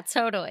 Yeah,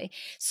 totally.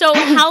 So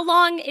how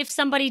long, if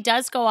somebody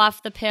does go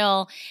off the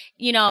pill,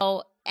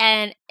 and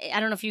I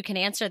don't know if you can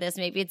answer this,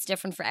 maybe it's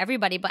different for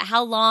everybody, but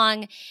how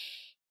long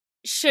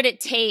could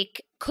it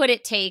take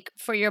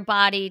for your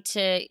body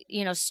to,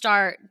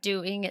 start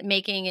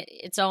making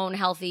its own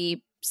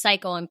healthy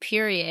cycle and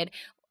period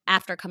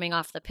after coming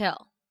off the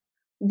pill?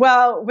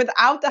 Well,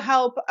 without the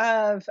help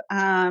of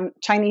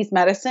Chinese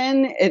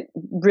medicine, it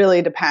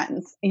really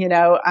depends.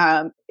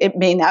 It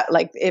may not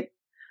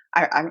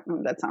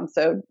that sounds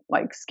so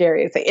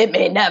scary to say. It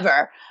may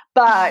never,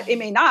 but it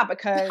may not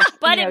because.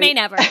 But it may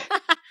never.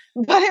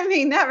 But it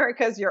may never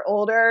because you're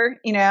older,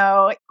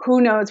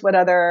 who knows what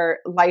other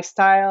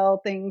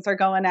lifestyle things are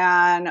going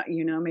on.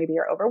 Maybe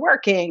you're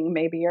overworking,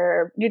 maybe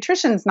your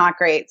nutrition's not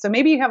great. So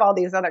maybe you have all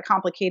these other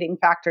complicating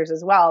factors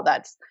as well.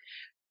 That's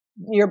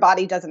your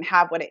body doesn't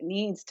have what it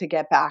needs to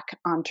get back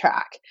on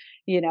track.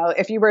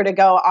 If you were to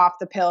go off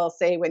the pill,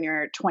 say when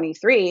you're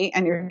 23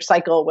 and your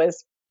cycle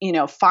was,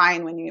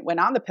 fine when you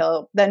went on the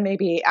pill, then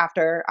maybe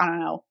after, I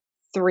don't know,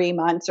 3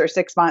 months or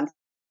 6 months,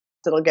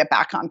 it'll get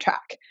back on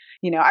track.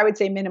 I would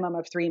say minimum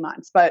of 3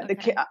 months, but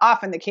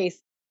often the case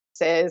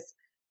is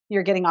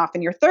you're getting off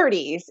in your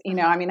 30s.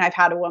 I've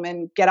had a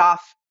woman get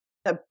off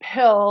the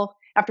pill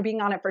after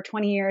being on it for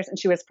 20 years and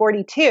she was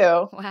 42.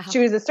 Wow. She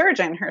was a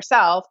surgeon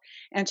herself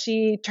and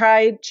she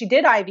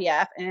did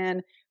IVF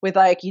and with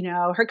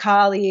her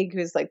colleague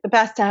who's like the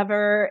best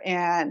ever.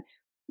 And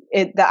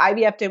the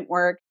IVF didn't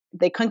work.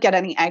 They couldn't get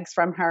any eggs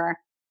from her.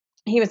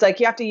 He was like,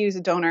 you have to use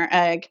a donor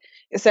egg.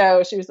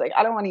 So she was like,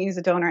 I don't want to use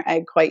a donor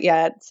egg quite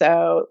yet.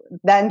 So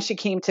then she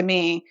came to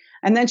me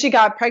and then she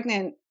got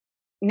pregnant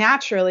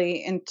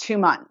naturally in 2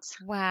 months.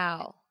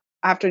 Wow.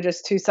 After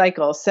just 2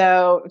 cycles.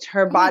 So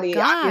her body,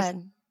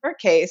 obviously, in her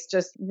case,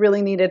 just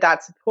really needed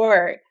that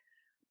support.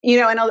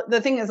 And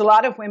the thing is, a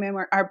lot of women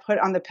are put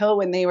on the pill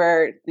when they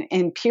were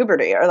in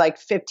puberty or like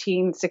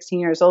 15, 16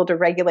 years old to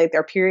regulate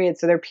their period.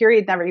 So their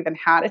period never even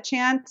had a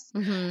chance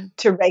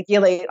to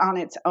regulate on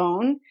its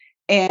own.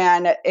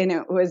 And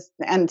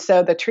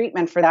so the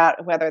treatment for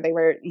that, whether they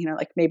were,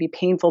 like maybe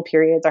painful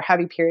periods or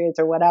heavy periods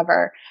or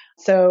whatever.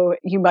 So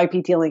you might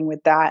be dealing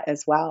with that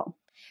as well.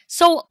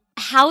 So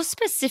how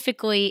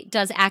specifically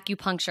does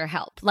acupuncture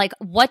help? Like,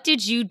 what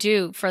did you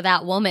do for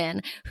that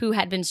woman who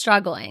had been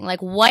struggling?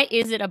 Like, what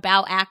is it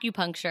about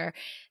acupuncture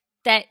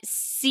that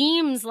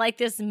seems like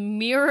this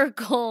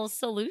miracle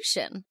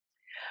solution?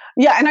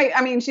 Yeah. And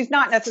I mean, she's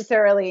not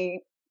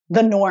necessarily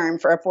the norm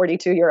for a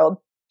 42-year-old,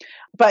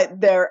 but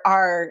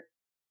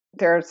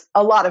there's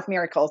a lot of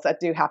miracles that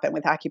do happen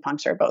with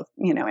acupuncture, both,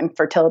 in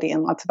fertility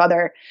and lots of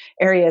other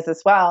areas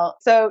as well.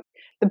 So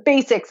the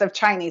basics of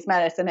Chinese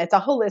medicine, it's a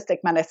holistic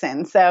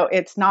medicine. So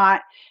it's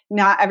not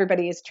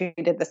everybody is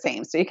treated the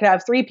same. So you could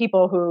have 3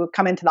 people who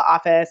come into the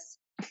office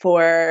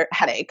for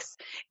headaches.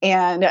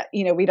 And,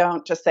 we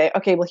don't just say,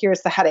 okay, well,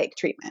 here's the headache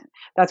treatment.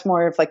 That's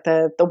more of like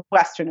the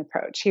Western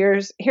approach.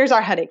 Here's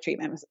our headache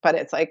treatment. But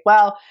it's like,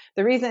 well,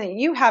 the reason that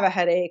you have a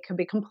headache could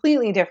be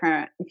completely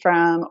different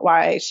from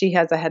why she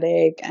has a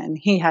headache and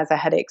he has a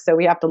headache. So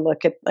we have to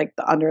look at like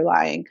the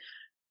underlying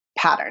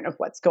pattern of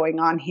what's going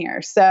on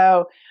here.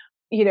 So,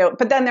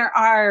 but then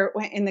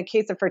in the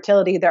case of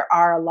fertility, there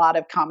are a lot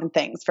of common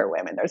things for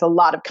women. There's a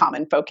lot of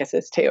common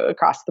focuses too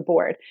across the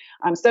board.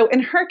 So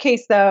in her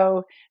case,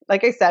 though,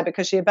 like I said,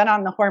 because she had been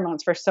on the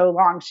hormones for so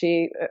long,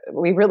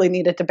 we really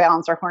needed to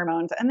balance her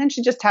hormones. And then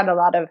she just had a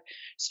lot of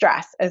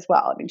stress as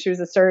well. I mean, she was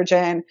a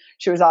surgeon.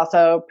 She was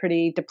also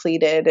pretty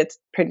depleted. It's a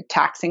pretty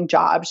taxing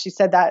job. She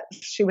said that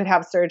she would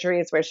have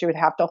surgeries where she would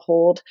have to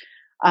hold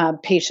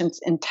patients'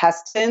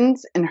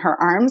 intestines in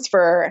her arms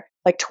for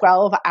like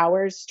 12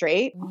 hours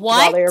straight. What?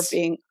 While they were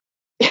being,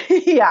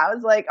 yeah, I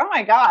was like, oh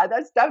my God,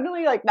 that's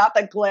definitely like not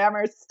the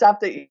glamorous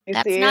stuff that you see.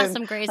 That's not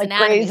some Grey's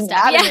Anatomy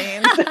stuff.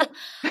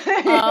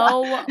 Yeah.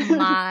 Oh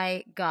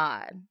my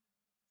God.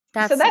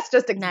 That's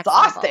just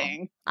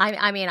exhausting.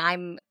 I mean,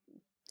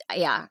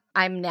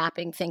 I'm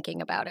napping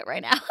thinking about it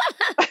right now.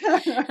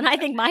 And I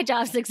think my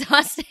job's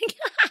exhausting.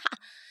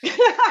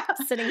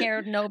 Sitting here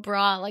with no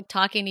bra, like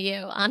talking to you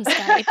on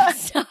Skype.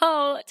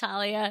 So,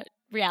 Talia,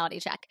 reality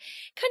check.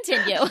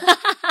 Continue.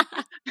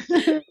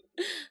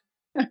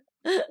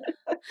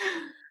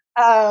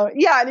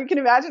 Yeah, and you can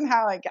imagine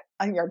how like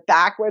your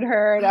back would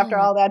hurt after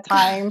all that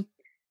time.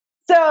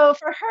 So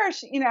for her,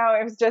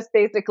 it was just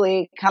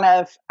basically kind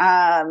of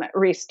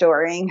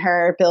restoring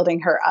her, building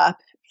her up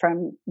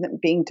from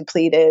being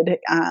depleted,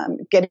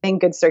 getting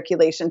good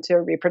circulation to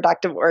her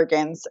reproductive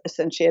organs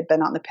since she had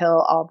been on the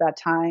pill all that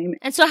time.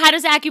 And so how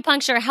does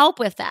acupuncture help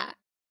with that?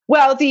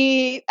 Well,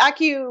 the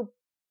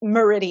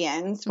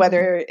meridians,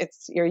 whether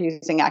you're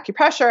using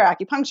acupressure,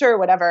 acupuncture,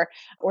 whatever,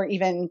 or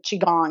even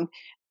qigong,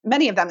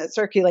 many of them that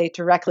circulate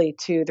directly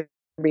to the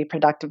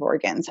reproductive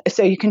organs.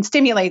 So you can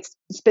stimulate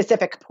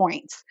specific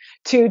points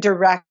to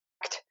direct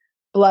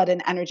blood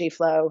and energy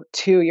flow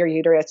to your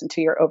uterus and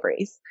to your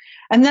ovaries.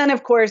 And then,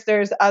 of course,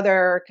 there's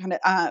other kind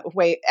of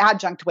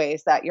adjunct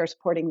ways that you're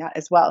supporting that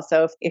as well.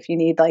 So if you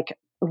need like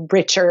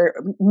richer,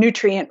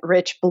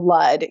 nutrient-rich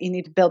blood, you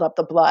need to build up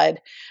the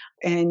blood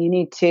and you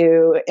need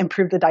to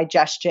improve the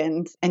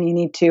digestion and you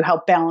need to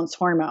help balance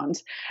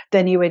hormones,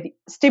 then you would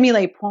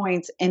stimulate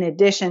points in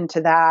addition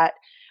to that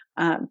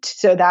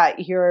so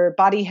that your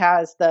body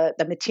has the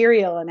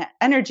material and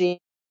energy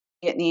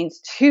it needs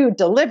to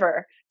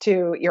deliver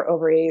to your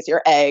ovaries,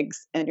 your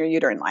eggs, and your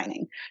uterine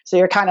lining. So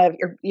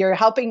you're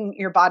helping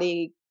your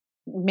body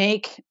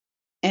make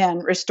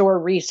and restore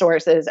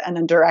resources and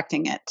then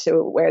directing it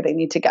to where they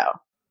need to go.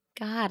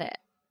 Got it.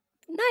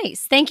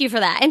 Nice. Thank you for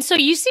that. And so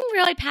you seem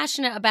really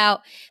passionate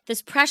about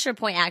this pressure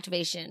point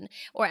activation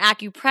or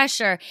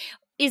acupressure.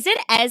 is it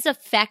as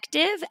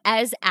effective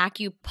as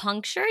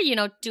acupuncture?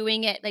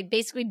 Doing it like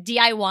basically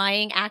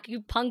DIYing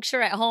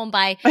acupuncture at home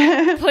by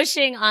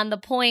pushing on the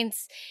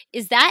points.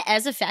 Is that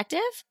as effective?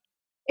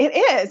 It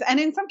is. And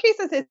in some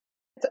cases, it's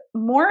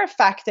more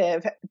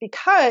effective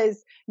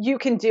because you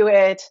can do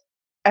it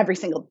every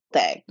single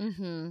day.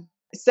 Mm-hmm.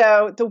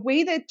 So the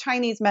way that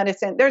Chinese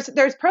medicine,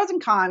 there's pros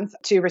and cons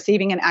to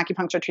receiving an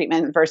acupuncture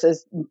treatment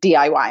versus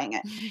DIYing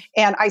it.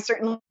 And I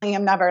certainly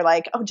am never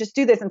like, oh, just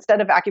do this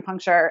instead of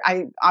acupuncture.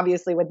 I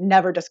obviously would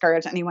never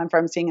discourage anyone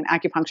from seeing an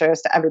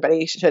acupuncturist.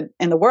 Everybody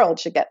in the world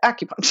should get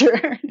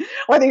acupuncture,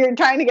 whether you're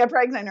trying to get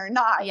pregnant or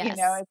not. Yes,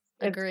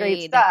 it's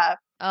great stuff.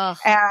 Oh,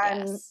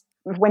 and yes.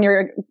 When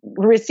you're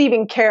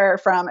receiving care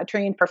from a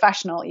trained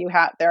professional,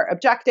 they're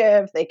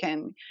objective. They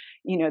can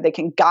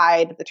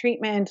guide the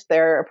treatment.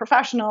 They're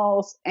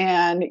professionals,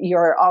 and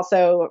you're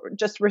also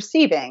just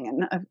receiving.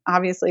 And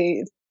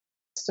obviously,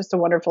 it's just a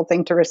wonderful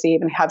thing to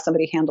receive and have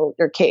somebody handle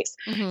your case.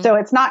 Mm-hmm. So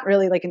it's not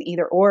really like an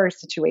either or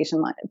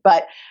situation,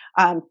 but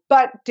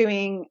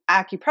doing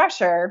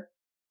acupressure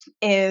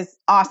is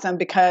awesome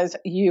because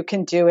you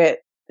can do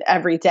it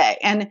every day,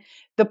 and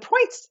the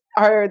points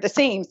are the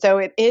same. So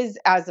it is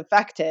as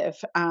effective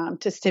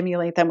to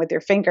stimulate them with your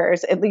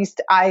fingers. At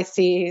least I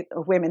see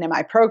women in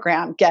my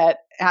program get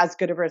as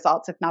good of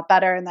results, if not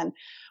better. And then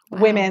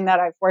women that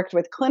I've worked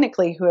with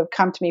clinically who have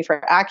come to me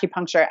for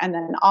acupuncture and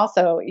then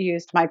also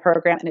used my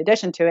program in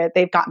addition to it,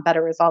 they've gotten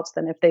better results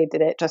than if they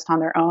did it just on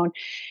their own.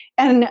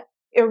 And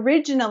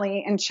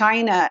originally in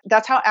China,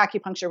 that's how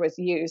acupuncture was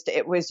used.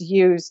 It was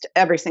used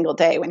every single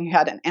day when you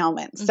had an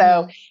ailment. Mm-hmm.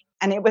 So,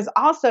 and it was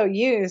also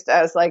used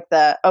as like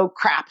the oh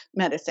crap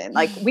medicine.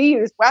 Like we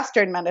use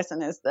Western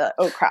medicine as the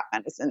oh crap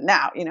medicine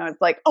now. It's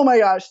like, oh my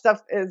gosh,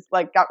 stuff is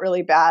like got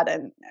really bad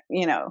and,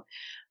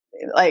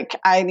 like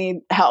I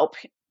need help.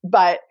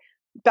 But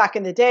back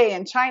in the day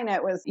in China,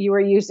 it was you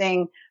were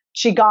using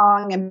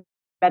Qigong and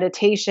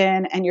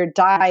meditation and your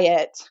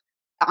diet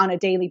on a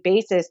daily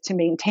basis to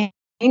maintain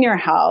your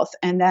health.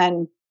 And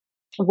then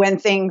when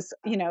things,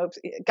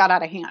 got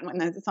out of hand, when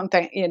there's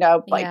something,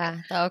 like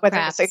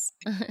craps.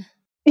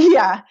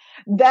 Yeah.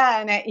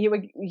 Then you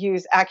would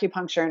use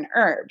acupuncture and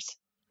herbs.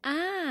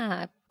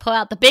 Pull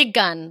out the big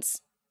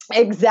guns.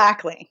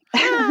 Exactly.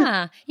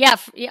 Yeah.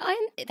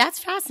 That's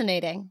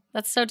fascinating.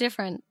 That's so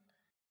different.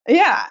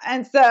 Yeah.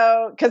 And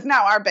so, because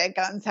now our big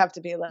guns have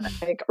to be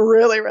like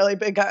really, really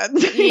big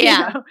guns.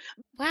 Yeah.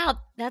 Wow.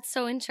 That's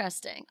so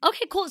interesting.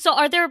 Okay, cool. So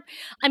are the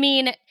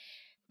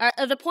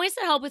points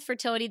that help with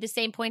fertility the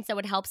same points that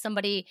would help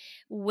somebody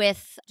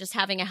with just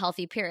having a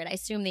healthy period? I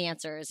assume the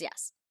answer is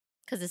yes,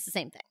 because it's the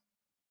same thing.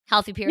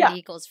 Healthy period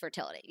equals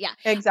fertility. Yeah,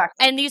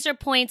 exactly. And these are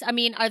points,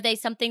 are they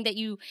something that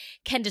you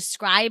can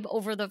describe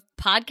over the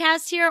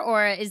podcast here,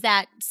 or is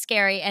that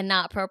scary and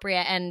not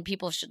appropriate and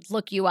people should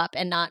look you up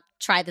and not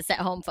try this at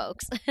home,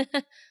 folks?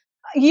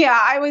 Yeah,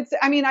 I would say,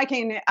 I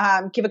can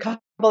give a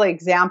couple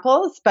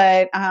examples,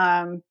 but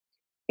I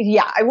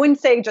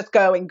wouldn't say just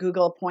go and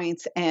Google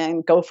points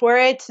and go for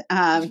it.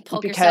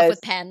 Poke yourself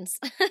with pens.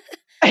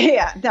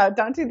 Yeah, no,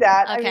 don't do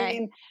that.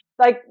 Okay.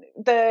 Like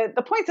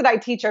the points that I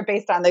teach are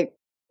based on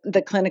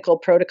the clinical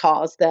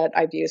protocols that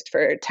I've used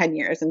for 10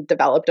 years and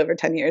developed over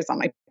 10 years on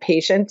my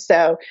patients.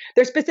 So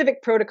there's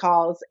specific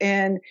protocols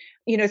and,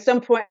 some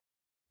point,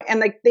 and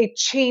like they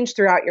change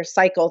throughout your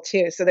cycle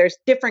too. So there's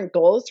different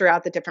goals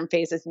throughout the different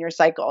phases in your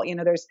cycle.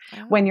 There's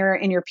when you're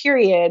in your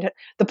period,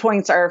 the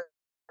points are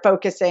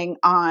focusing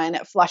on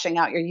flushing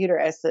out your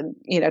uterus and,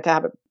 to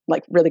have a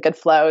like really good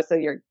flow. So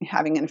you're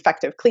having an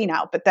effective clean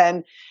out. But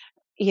then,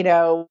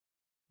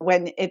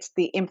 when it's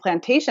the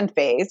implantation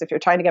phase, if you're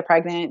trying to get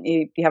pregnant,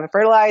 you have a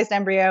fertilized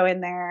embryo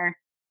in there,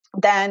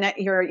 then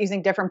you're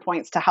using different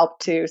points to help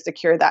to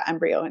secure that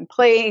embryo in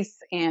place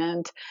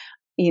and,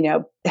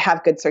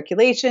 have good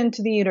circulation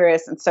to the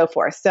uterus and so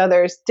forth. So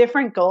there's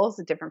different goals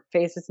at different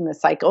phases in the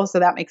cycle. So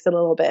that makes it a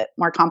little bit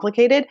more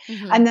complicated.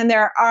 Mm-hmm. And then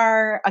there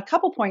are a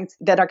couple points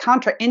that are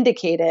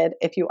contraindicated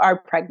if you are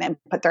pregnant,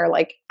 but they're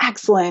like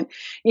excellent,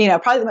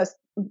 probably the most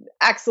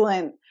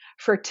excellent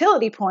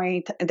fertility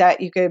point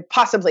that you could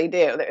possibly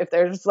do. If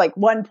there's like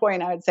one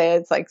point, I would say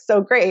it's like so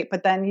great,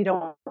 but then you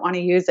don't want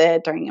to use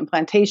it during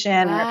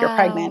implantation or if you're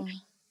pregnant.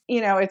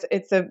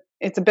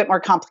 It's a bit more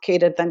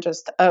complicated than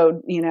just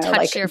touch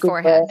like your Google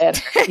forehead.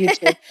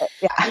 YouTube.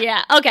 Yeah.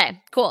 Yeah.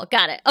 Okay. Cool.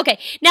 Got it. Okay.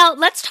 Now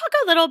let's talk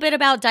a little bit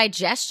about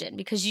digestion,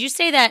 because you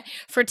say that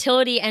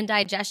fertility and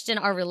digestion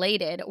are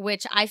related,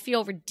 which I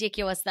feel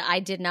ridiculous that I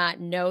did not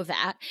know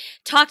that.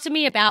 Talk to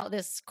me about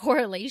this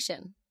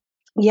correlation.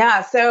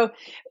 Yeah. So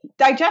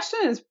digestion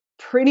is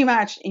pretty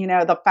much,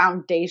 the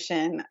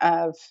foundation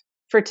of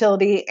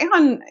fertility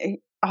and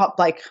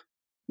like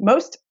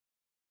most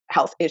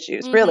health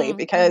issues, really,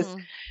 because,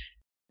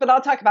 but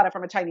I'll talk about it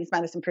from a Chinese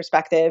medicine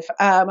perspective.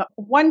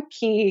 One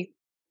key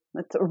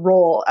It's a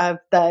role of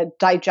the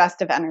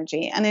digestive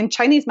energy. And in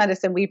Chinese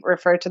medicine, we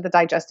refer to the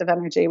digestive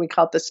energy, we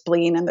call it the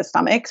spleen and the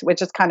stomach,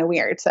 which is kind of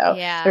weird. So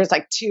Yeah. there's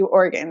like two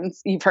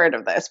organs. You've heard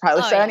of this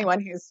probably. Oh, So yeah.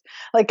 anyone who's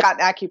like got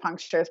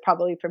acupuncture is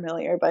probably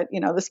familiar. But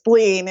the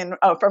spleen, and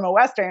from a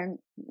Western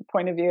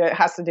point of view, it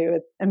has to do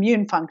with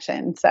immune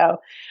function. So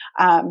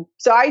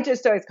I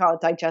just always call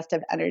it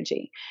digestive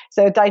energy.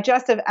 So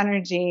digestive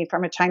energy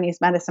from a Chinese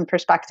medicine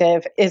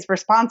perspective is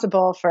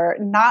responsible for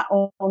not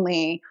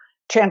only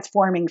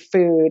transforming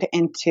food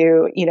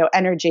into,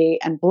 energy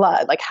and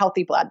blood, like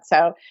healthy blood.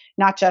 So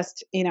not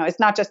just, it's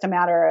not just a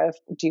matter of,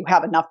 do you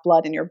have enough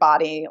blood in your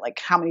body? Like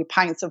how many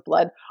pints of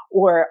blood,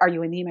 or are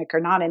you anemic or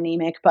not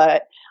anemic,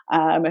 but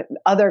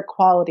other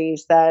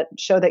qualities that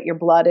show that your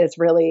blood is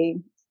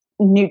really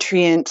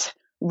nutrient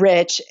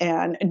rich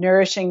and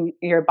nourishing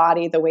your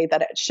body the way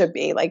that it should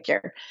be, like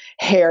your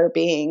hair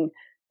being,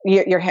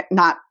 your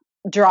not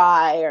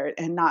dry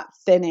and not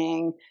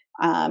thinning.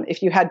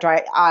 If you had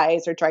dry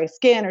eyes or dry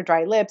skin or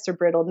dry lips or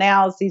brittle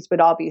nails, these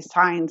would all be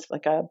signs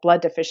like a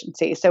blood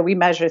deficiency. So we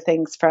measure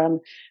things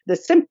from the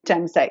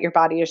symptoms that your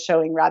body is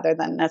showing rather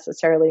than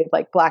necessarily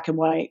like black and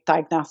white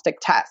diagnostic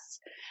tests.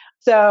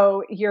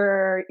 So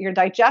your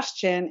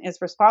digestion is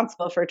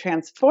responsible for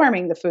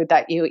transforming the food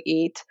that you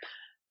eat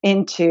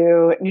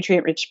into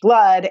nutrient-rich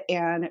blood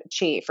and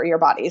qi for your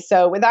body.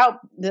 So without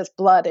this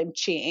blood and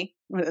qi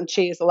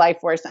is the life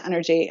force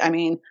energy,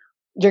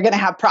 you're going to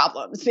have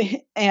problems.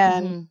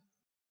 And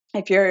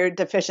if you're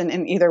deficient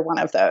in either one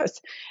of those,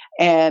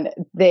 and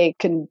they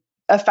can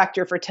affect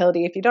your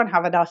fertility. If you don't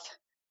have enough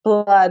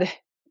blood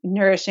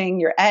nourishing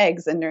your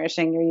eggs and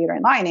nourishing your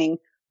uterine lining,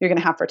 you're going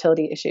to have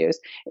fertility issues.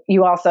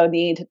 You also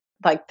need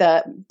like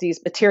these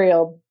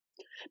material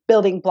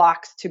building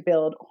blocks to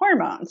build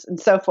hormones and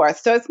so forth.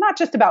 So it's not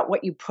just about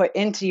what you put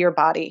into your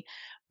body,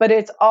 but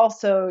it's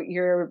also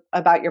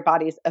about your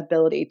body's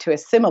ability to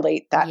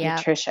assimilate that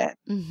nutrition.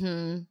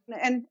 Mm-hmm.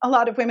 And a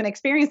lot of women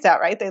experience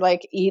that, right? They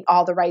like eat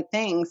all the right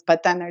things,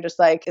 but then they're just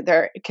like,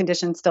 their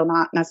condition's still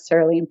not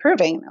necessarily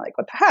improving. And they're like,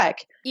 what the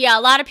heck? Yeah,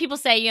 a lot of people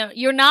say,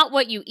 you're not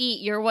what you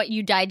eat, you're what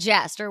you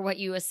digest or what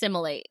you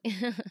assimilate.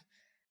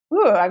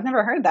 Ooh, I've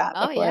never heard that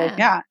before.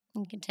 Yeah.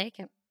 You can take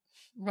it.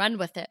 Run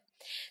with it.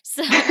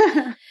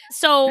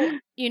 So,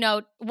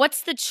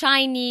 what's the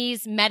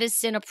Chinese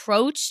medicine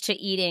approach to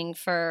eating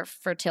for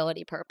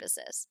fertility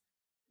purposes?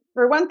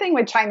 For one thing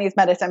with Chinese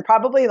medicine,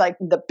 probably like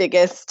the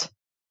biggest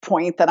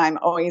point that I'm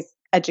always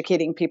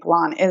educating people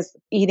on is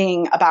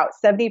eating about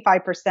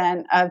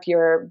 75% of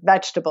your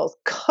vegetables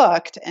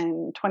cooked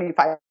and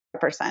 25%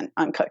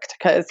 uncooked.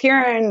 Because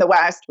here in the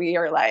West, we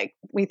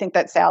think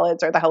that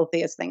salads are the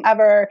healthiest thing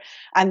ever.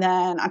 And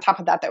then on top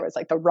of that, there was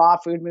like the raw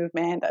food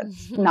movement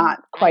that's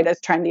not quite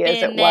as trendy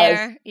as it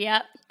was.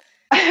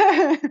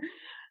 Yep.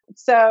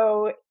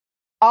 So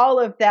all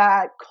of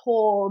that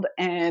cold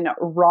and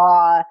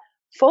raw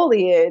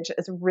foliage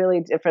is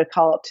really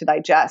difficult to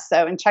digest.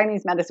 So in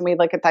Chinese medicine, we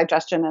look at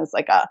digestion as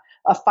like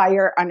a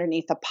fire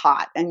underneath a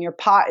pot, and your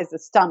pot is the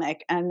stomach,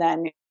 and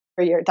then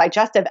for your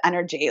digestive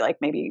energy, like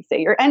maybe say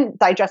your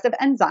digestive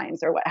enzymes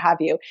or what have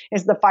you,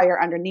 is the fire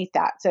underneath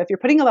that. So if you're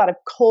putting a lot of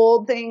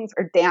cold things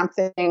or damp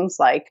things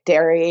like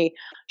dairy,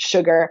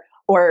 sugar,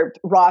 or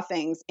raw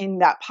things in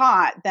that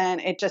pot,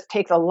 then it just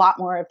takes a lot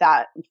more of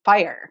that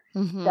fire,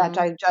 that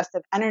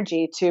digestive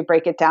energy to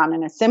break it down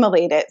and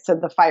assimilate it. So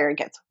the fire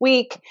gets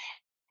weak.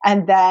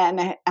 And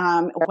then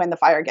when the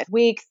fire gets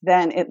weak,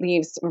 then it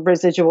leaves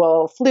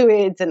residual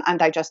fluids and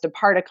undigested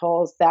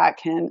particles that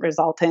can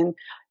result in,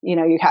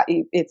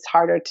 it's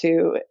harder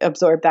to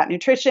absorb that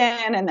nutrition.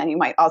 And then you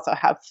might also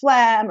have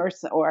phlegm or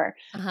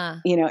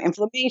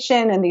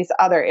inflammation and these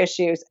other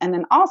issues. And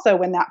then also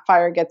when that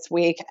fire gets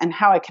weak, and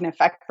how it can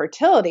affect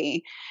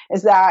fertility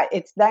is that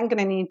it's then going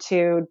to need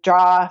to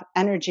draw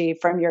energy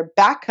from your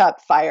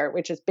backup fire,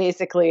 which is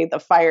basically the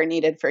fire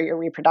needed for your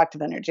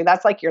reproductive energy.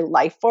 That's like your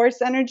life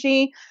force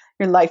energy,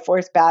 your life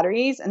force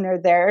batteries, and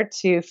they're there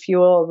to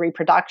fuel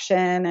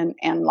reproduction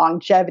and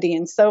longevity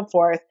and so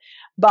forth.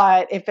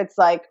 But if it's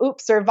like,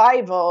 oops,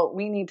 survival,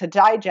 we need to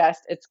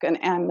digest,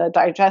 and the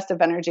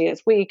digestive energy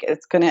is weak,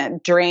 it's going to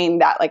drain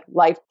that like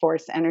life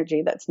force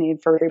energy that's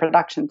needed for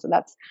reproduction. So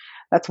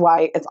that's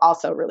why it's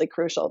also really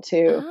crucial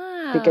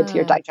to be good to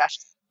your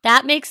digestion.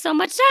 That makes so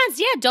much sense.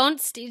 Yeah,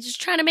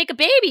 just trying to make a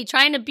baby,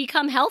 trying to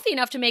become healthy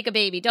enough to make a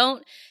baby.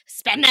 Don't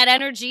spend that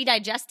energy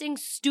digesting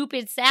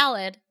stupid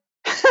salad.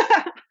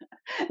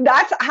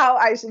 That's how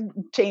I should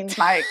change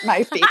my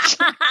speech.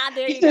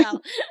 There you go.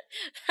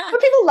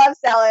 But people love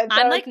salad.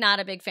 I'm like not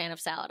a big fan of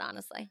salad,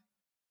 honestly.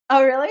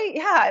 Oh, really?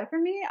 Yeah. For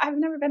me, I've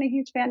never been a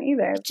huge fan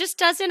either. It just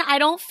I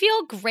don't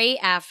feel great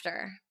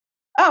after.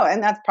 Oh,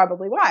 and that's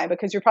probably why,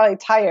 because you're probably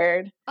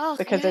tired. Oh,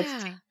 because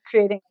it's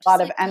creating a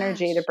lot of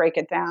energy to break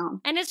it down.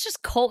 And it's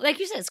just cold. Like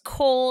you said, it's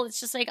cold. It's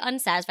just like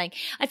unsatisfying.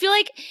 I feel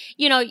like,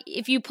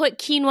 if you put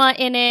quinoa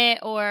in it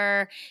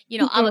or,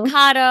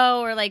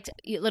 avocado or like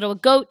little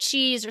goat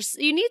cheese,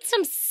 or you need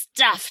some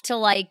stuff to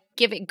like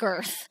give it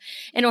girth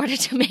in order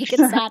to make it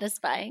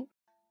satisfying.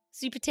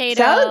 Sweet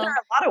potato. Salads are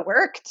a lot of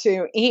work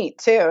to eat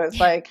too. It's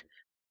like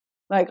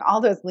like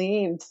all those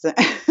leaves.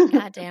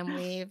 Goddamn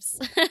leaves.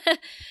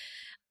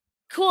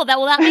 Cool.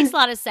 That makes a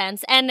lot of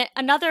sense. And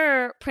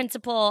another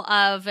principle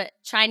of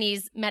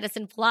Chinese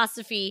medicine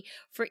philosophy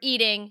for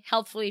eating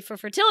healthfully for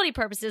fertility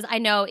purposes, I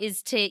know,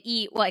 is to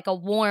eat like a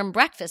warm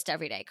breakfast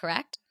every day,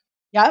 correct?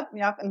 Yep.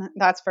 And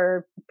that's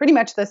for pretty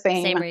much the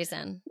same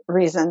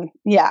reason.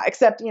 Yeah.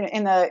 Except,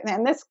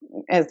 and this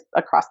is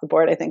across the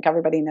board. I think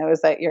everybody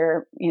knows that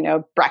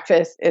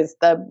breakfast is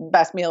the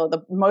best meal,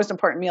 the most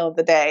important meal of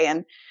the day.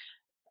 And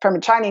from a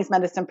Chinese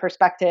medicine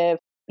perspective,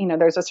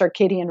 there's a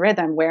circadian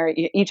rhythm where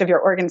each of your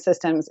organ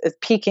systems is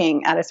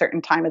peaking at a certain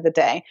time of the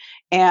day.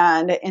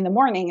 And in the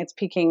morning, it's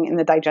peaking in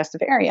the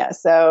digestive area.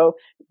 So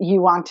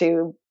you want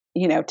to,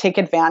 take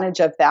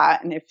advantage of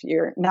that. And if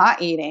you're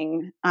not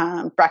eating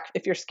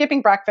if you're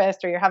skipping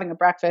breakfast or you're having a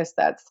breakfast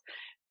that's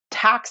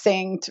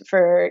taxing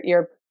for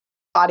your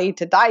body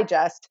to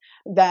digest,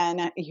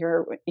 then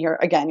you're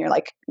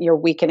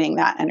weakening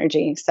that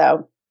energy.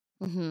 So,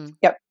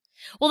 Yep.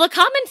 Well, the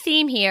common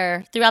theme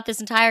here throughout this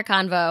entire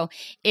convo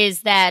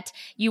is that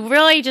you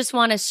really just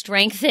want to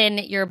strengthen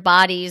your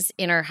body's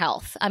inner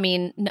health. I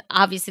mean,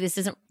 obviously this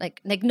isn't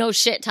like no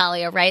shit,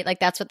 Talia, right? Like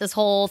that's what this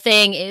whole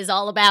thing is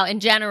all about in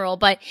general,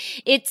 but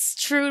it's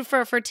true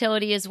for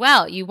fertility as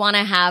well. You want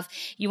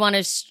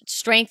to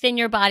strengthen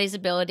your body's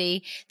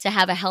ability to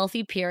have a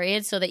healthy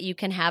period so that you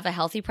can have a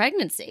healthy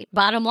pregnancy.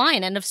 Bottom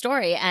line, end of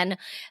story. And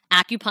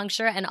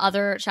acupuncture and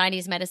other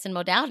Chinese medicine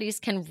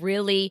modalities can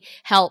really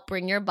help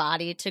bring your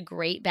body to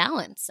great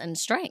balance and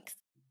strength.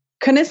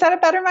 Couldn't have said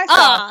it better myself.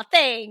 Oh,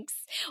 thanks.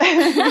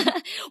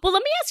 Well,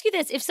 let me ask you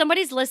this. If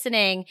somebody's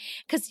listening,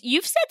 because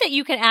you've said that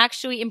you can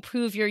actually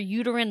improve your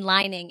uterine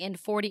lining in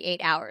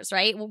 48 hours,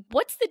 right? Well,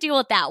 what's the deal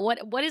with that?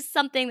 What is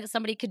something that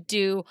somebody could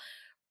do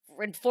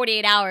in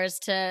 48 hours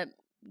to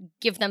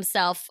give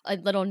themselves a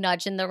little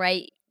nudge in the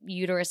right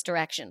uterus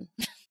direction?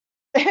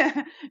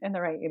 In the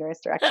right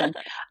uterus direction.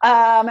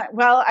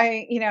 Well,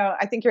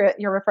 I think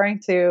you're referring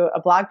to a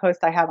blog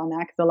post I have on that,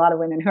 because a lot of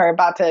women who are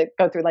about to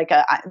go through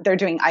they're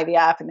doing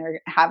IVF and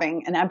they're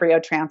having an embryo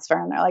transfer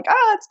and they're like,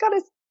 it's got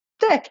to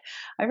stick.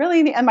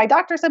 And my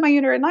doctor said my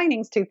uterine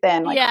lining's too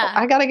thin.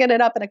 I got to get it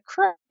up in a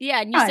crunch.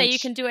 Yeah. And you say you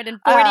can do it in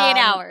 48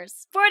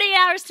 hours. 48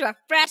 hours to a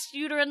fresh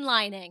uterine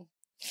lining.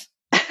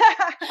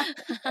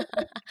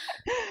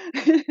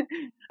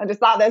 I just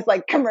saw this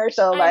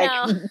commercial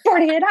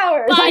 48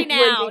 hours working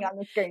on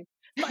the screen.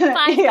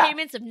 5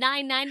 payments of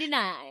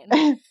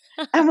 $9.99.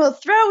 And we'll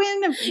throw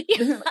in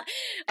a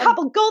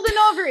couple golden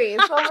ovaries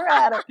while we're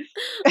at it.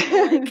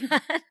 Oh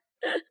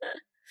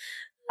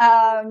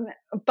my God.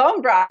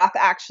 Bone broth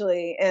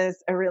actually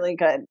is a really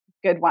good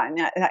one.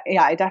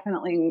 Yeah, I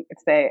definitely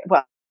say,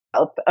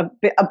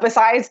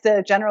 besides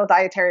the general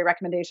dietary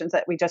recommendations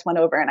that we just went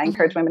over, and I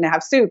encourage women to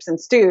have soups and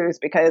stews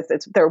because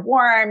they're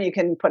warm, you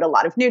can put a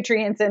lot of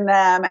nutrients in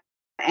them,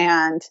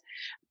 and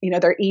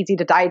they're easy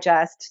to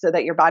digest so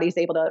that your body's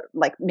able to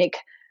make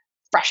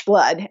fresh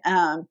blood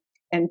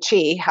and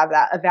qi, have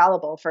that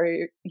available for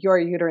your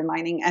uterine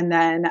lining. And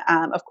then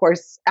of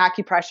course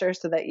acupressure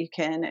so that you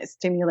can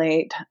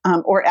stimulate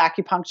or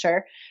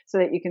acupuncture so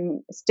that you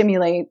can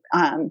stimulate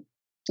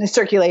the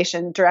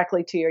circulation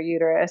directly to your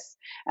uterus.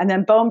 And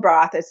then bone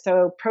broth is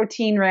so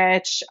protein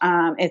rich.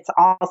 It's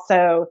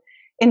also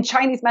in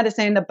Chinese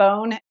medicine, the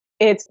bone,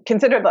 it's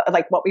considered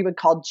like what we would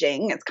call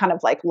jing. It's kind of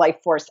like life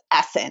force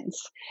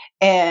essence.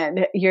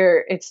 And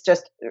it's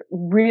just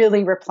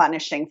really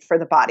replenishing for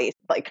the body,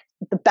 like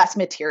the best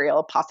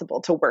material possible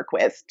to work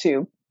with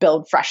to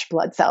build fresh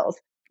blood cells.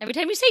 Every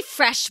time you say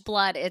fresh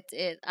blood,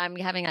 I'm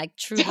having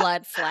True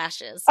Blood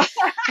flashes.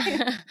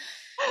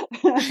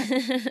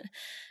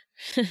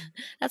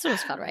 That's what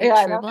it's called, right?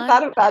 Yeah, True I blood?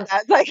 thought about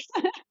that.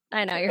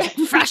 I know, you're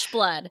fresh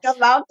blood. The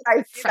amount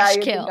I see fresh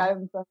that, kill.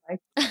 I'm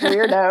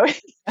weirdo.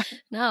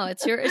 No,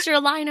 it's your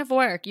line of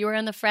work. You are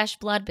in the fresh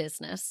blood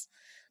business.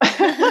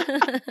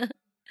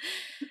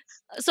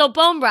 So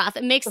bone broth,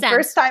 it makes sense.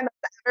 First time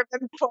that's ever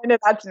been pointed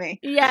out to me.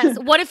 Yes.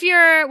 What if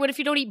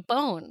you don't eat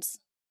bones?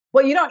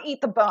 Well, you don't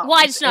eat the bones. Well,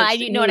 I just know.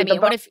 You know what I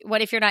mean.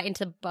 What if you're not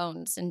into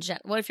bones in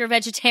general? What if you're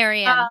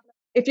vegetarian?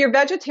 If you're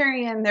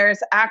vegetarian,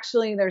 there's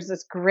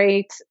this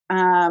great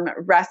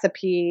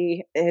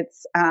recipe.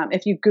 It's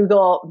if you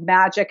Google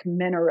magic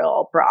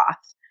mineral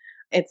broth,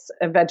 it's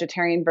a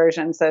vegetarian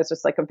version, so it's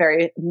just a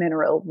very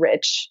mineral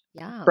rich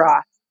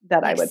broth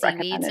that I would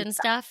recommend. Seaweeds and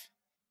stuff.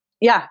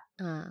 Yeah,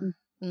 and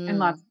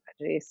lots of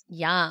veggies.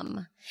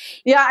 Yum.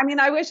 Yeah, I mean,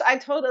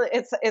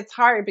 it's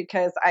hard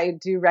because I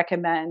do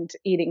recommend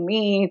eating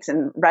meat,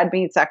 and red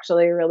meat's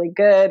actually really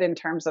good in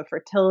terms of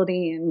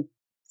fertility and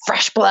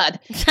fresh blood.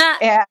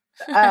 And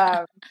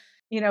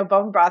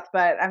bone broth,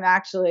 but I'm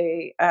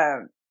actually, I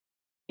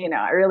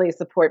really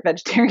support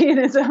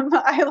vegetarianism.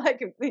 I I'm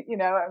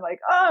like,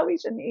 we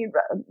shouldn't eat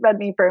red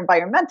meat for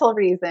environmental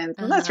reasons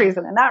and this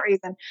reason and that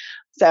reason.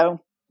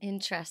 So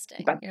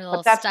interesting. You're a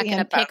little stuck in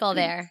a pickle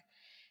there.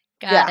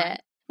 Got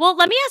it. Well,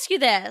 let me ask you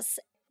this.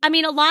 I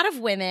mean, a lot of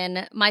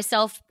women,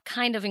 myself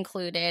kind of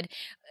included,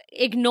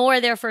 ignore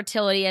their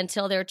fertility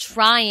until they're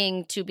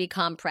trying to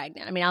become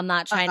pregnant. I mean, I'm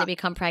not trying to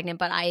become pregnant,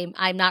 but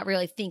I'm not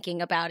really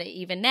thinking about it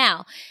even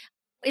now.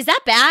 Is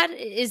that bad?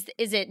 Is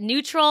it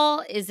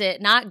neutral? Is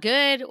it not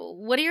good?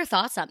 What are your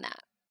thoughts on that?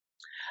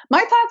 My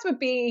thoughts would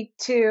be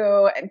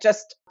to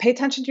just pay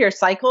attention to your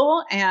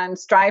cycle and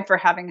strive for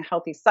having a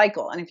healthy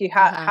cycle. And if you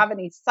have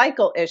any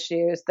cycle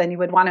issues, then you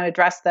would want to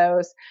address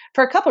those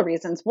for a couple of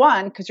reasons.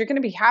 One, because you're going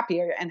to be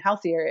happier and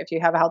healthier if you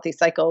have a healthy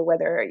cycle,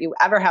 whether you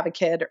ever have a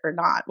kid or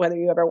not, whether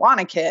you ever want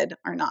a kid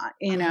or not,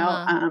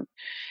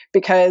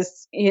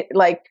 because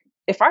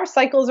if our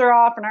cycles are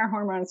off and our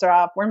hormones are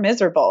off, we're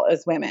miserable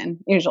as women,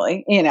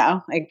 usually,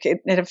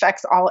 it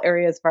affects all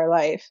areas of our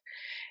life.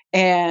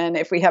 And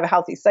if we have a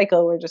healthy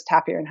cycle, we're just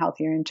happier and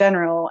healthier in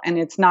general. And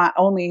it's not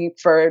only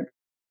for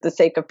the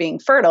sake of being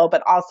fertile,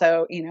 but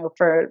also,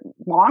 for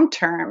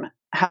long-term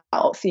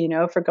health,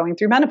 for going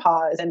through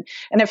menopause. And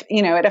if,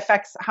 it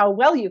affects how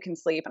well you can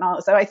sleep and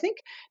all. So I think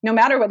no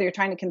matter whether you're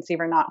trying to conceive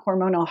or not,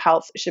 hormonal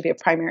health should be a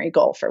primary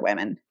goal for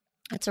women.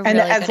 That's a really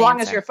and as long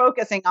answer. as you're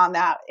focusing on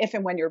that, if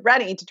and when you're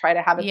ready to try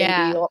to have a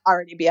baby, you'll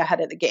already be ahead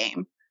of the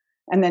game.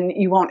 And then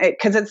you won't,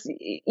 because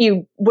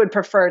you would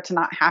prefer to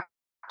not have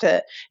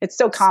to. It's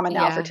so common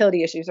now.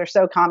 Fertility issues are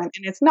so common,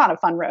 and it's not a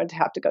fun road to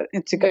have to go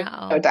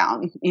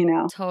down.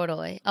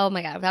 Totally. Oh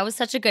my God, that was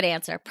such a good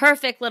answer.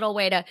 Perfect little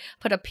way to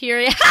put a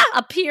period.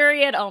 A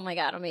period. Oh my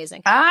God,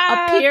 amazing.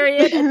 A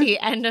period at the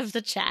end of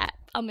the chat.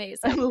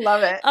 Amazing.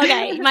 Love it.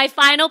 Okay, my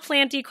final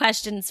planty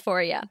questions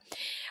for you.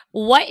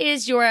 What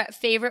is your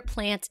favorite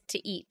plant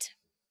to eat?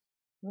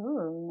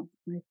 Oh,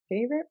 my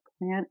favorite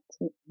plant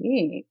to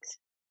eat.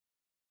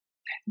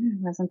 I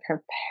wasn't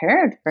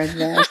prepared for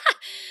this.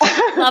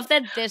 Love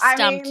that this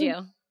stumped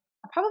you.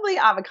 Probably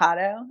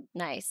avocado.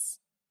 Nice.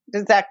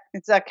 Does that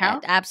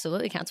count? It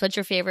absolutely counts. What's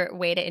your favorite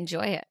way to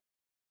enjoy it?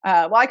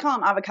 Well, I call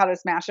them avocado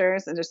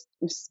smashers. I just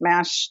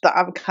smash the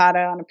avocado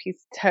on a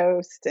piece of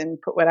toast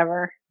and put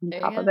whatever on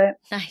top of it.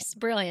 Nice.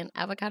 Brilliant.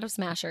 Avocado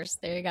smashers.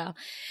 There you go.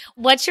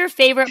 What's your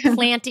favorite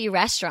planty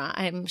restaurant?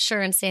 I'm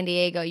sure in San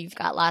Diego you've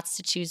got lots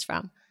to choose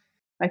from.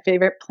 My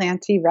favorite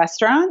planty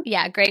restaurant?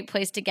 Yeah, great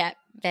place to get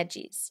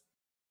veggies.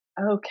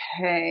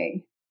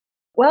 Okay.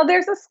 Well,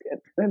 there's a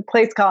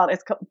place called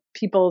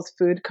People's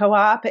Food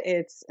Co-op.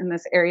 It's in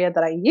this area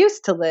that I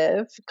used to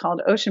live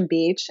called Ocean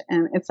Beach,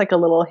 and it's like a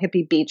little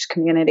hippie beach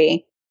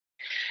community.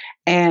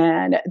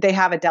 And they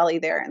have a deli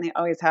there, and they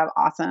always have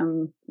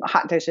awesome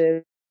hot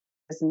dishes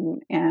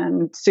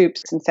and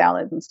soups and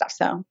salads and stuff.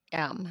 So,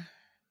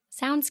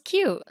 sounds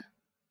cute.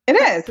 It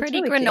is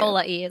pretty really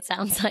granola-y. It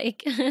sounds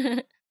like.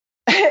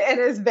 It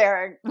is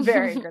very,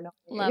 very granola.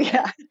 Love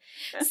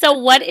it. So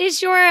what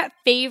is your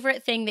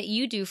favorite thing that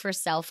you do for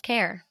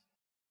self-care?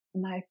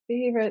 My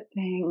favorite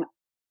thing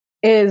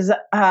is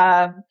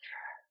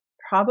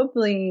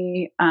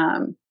probably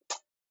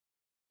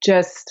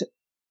just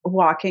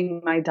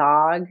walking my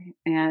dog.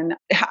 And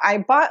I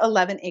bought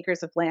 11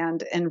 acres of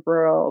land in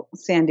rural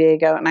San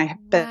Diego, and I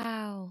have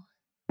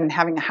been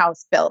having a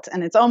house built,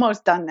 and it's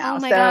almost done now. Oh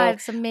my God,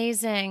 it's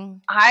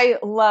amazing. I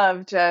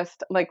love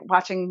just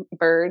watching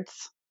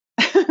birds.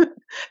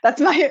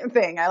 That's my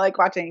thing. I like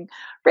watching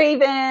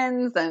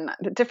ravens and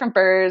different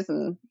birds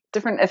and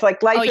different. It's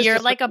like life. Oh, you're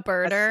like a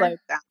birder.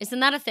 Isn't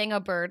that a thing?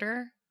 A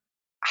birder?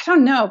 I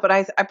don't know, but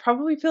I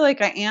probably feel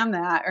like I am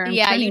that. Or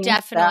you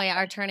definitely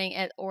are turning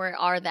it or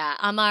are that.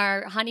 On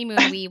our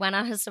honeymoon, we went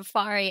on a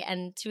safari,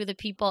 and two of the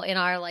people in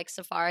our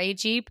safari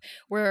Jeep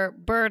were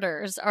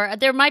birders, or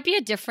there might be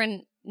a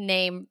different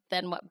name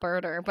than what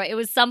birder, but it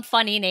was some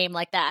funny name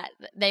like that.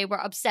 They were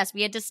obsessed.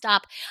 We had to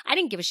stop. I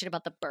didn't give a shit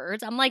about the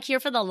birds. I'm here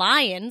for the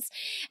lions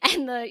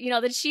and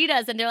the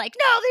cheetahs, and they're like,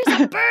 no,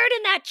 there's a bird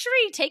in that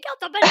tree. Take out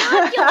the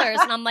binoculars.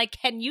 And I'm like,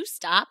 can you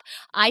stop?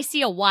 I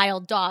see a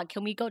wild dog.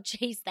 Can we go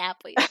chase that,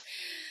 please?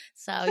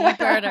 So you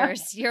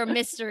birders, you're a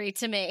mystery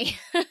to me.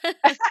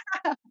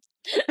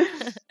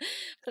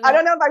 I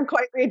don't know if I've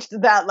quite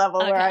reached that level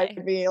where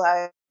I'd be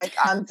like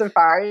on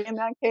safari in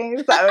that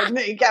case. That would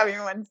make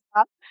everyone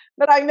stop.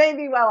 But I may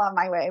be well on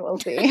my way. We'll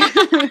see.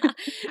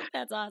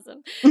 That's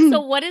awesome. So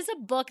what is a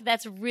book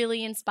that's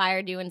really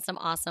inspired you in some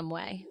awesome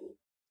way?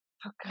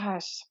 Oh,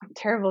 gosh. I'm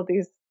terrible at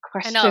these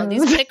questions. I know.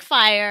 These quick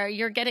fire.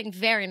 You're getting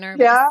very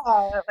nervous. Yeah.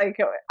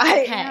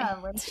 I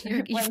am.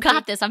 You've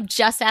got this. I'm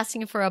just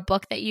asking for a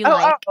book that you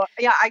like. Oh,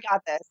 yeah, I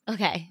got this.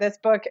 Okay. This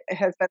book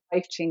has been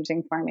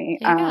life-changing for me.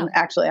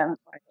 Actually, I don't know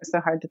why it was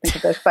so hard to think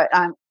of this, but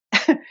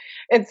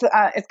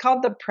it's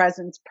called The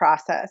Presence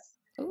Process.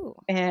 Ooh.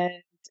 And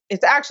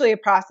it's actually a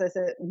process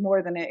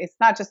more than it's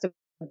not just a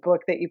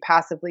book that you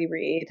passively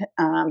read.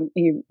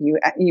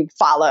 You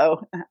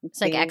follow.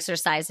 It's like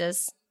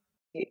exercises.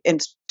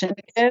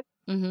 Instructions.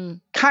 Mm-hmm.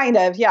 Kind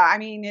of, yeah. I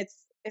mean,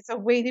 it's a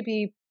way to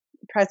be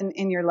present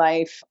in your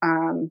life.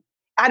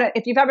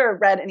 If you've ever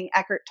read any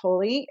Eckhart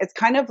Tolle, it's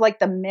kind of like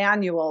the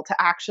manual to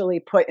actually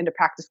put into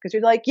practice, because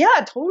you're like,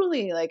 yeah,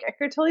 totally. Like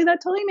Eckhart Tolle,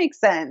 that totally makes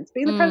sense.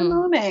 Be in the present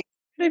moment.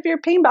 Of your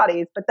pain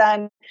bodies, but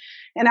then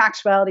in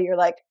actuality you're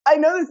like, I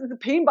know this is a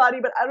pain body,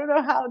 but I don't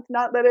know how to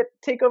not let it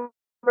take over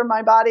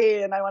my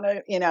body, and I want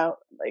to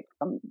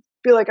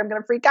feel like I'm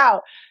going to freak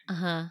out.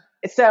 Uh-huh.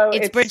 So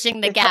it's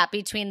bridging the gap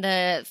between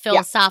the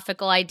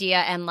philosophical idea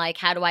and like,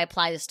 how do I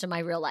apply this to my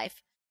real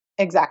life?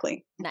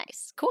 Exactly.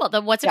 Nice. Cool.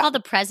 What's it called? The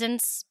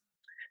presence?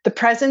 The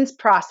presence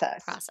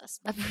process.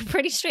 A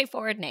pretty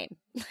straightforward name.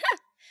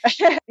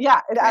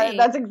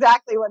 That's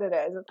exactly what it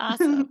is.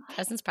 Awesome.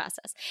 Presence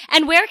process.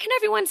 And where can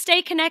everyone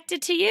stay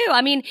connected to you?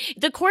 I mean,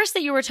 the course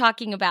that you were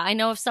talking about, I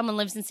know if someone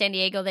lives in San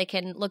Diego, they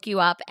can look you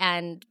up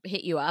and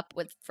hit you up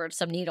for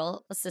some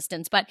needle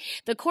assistance. But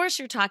the course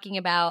you're talking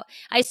about,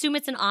 I assume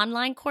it's an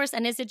online course.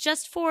 And is it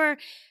just for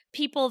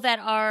people that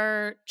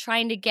are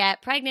trying to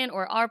get pregnant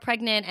or are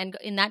pregnant and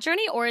in that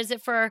journey? Or is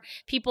it for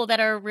people that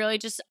are really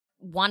just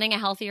wanting a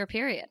healthier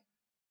period?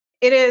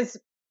 It is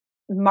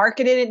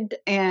marketed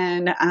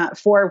and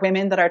for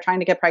women that are trying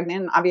to get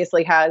pregnant,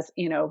 obviously has,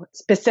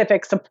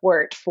 specific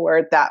support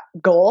for that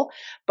goal,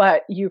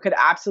 but you could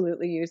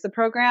absolutely use the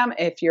program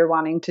if you're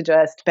wanting to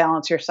just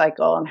balance your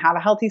cycle and have a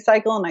healthy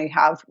cycle. And I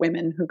have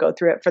women who go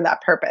through it for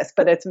that purpose,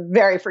 but it's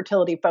very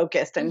fertility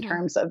focused in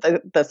terms of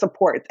the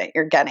support that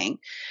you're getting.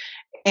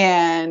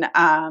 And,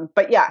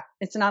 but yeah,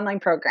 it's an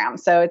online program.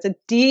 So it's a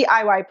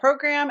DIY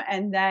program.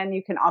 And then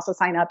you can also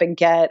sign up and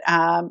get,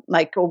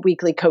 like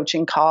weekly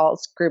coaching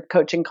calls, group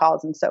coaching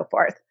calls, and so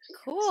forth.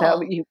 Cool.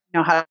 So you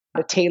know how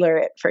to tailor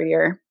it for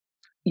your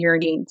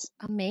needs.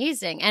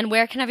 Amazing. And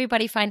where can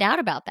everybody find out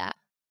about that?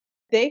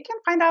 They can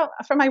find out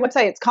from my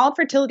website. It's called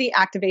Fertility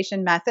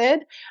Activation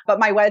Method, but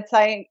my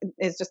website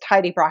is just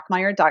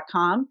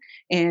HeidiBrockmeyer.com.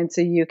 And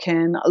so you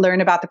can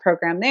learn about the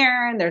program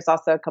there. And there's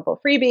also a couple of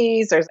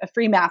freebies. There's a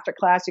free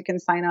masterclass you can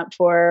sign up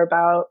for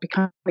about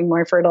becoming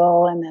more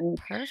fertile, and then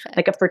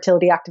like a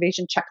fertility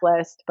activation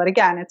checklist. But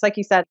again, it's like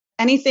you said,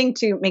 anything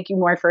to make you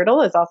more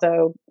fertile is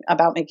also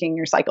about making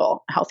your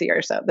cycle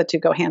healthier. So the two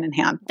go hand in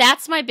hand.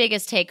 That's my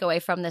biggest takeaway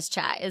from this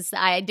chat is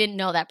I didn't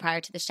know that prior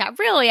to this chat.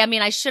 Really, I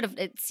mean, I should have.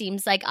 It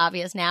seems like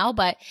obvious now,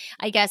 but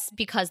I guess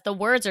because the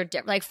words are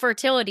different, like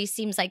fertility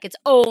seems like its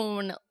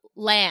own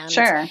land.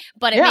 Sure.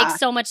 But it makes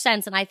so much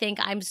sense. And I think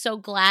I'm so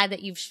glad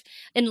that you've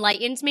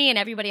enlightened me and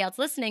everybody else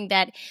listening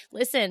that,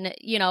 listen,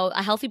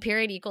 a healthy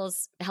period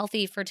equals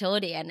healthy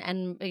fertility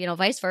and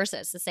vice versa.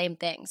 It's the same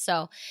thing.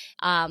 So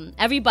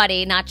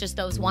everybody, not just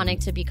those wanting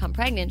to become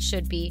pregnant,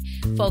 should be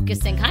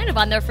focusing kind of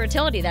on their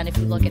fertility then if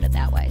you look at it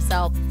that way.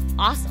 So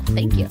awesome.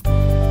 Thank you.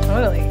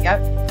 Totally.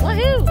 Yep.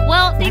 Woohoo.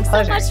 Well, thanks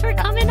so much for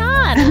coming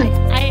on.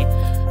 I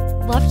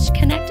loved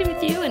connecting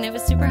with you and it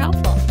was super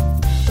helpful.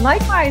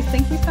 Likewise.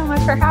 Thank you so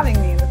much for having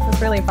me. This was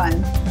really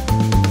fun.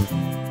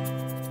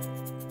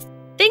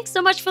 Thanks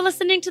so much for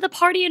listening to the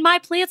Party in My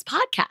Plants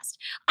podcast.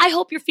 I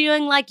hope you're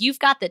feeling like you've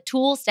got the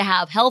tools to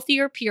have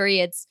healthier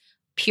periods,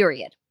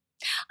 period.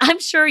 I'm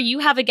sure you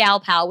have a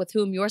gal pal with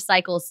whom your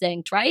cycle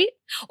synced, right?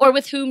 Or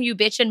with whom you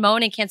bitch and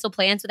moan and cancel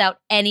plans without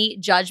any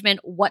judgment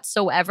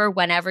whatsoever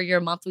whenever your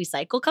monthly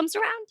cycle comes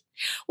around.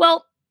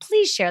 Well,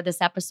 please share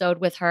this episode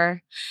with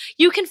her.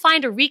 You can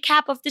find a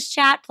recap of this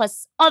chat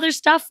plus other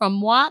stuff from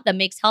moi that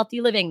makes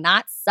healthy living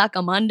not suck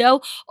a mundo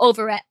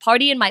over at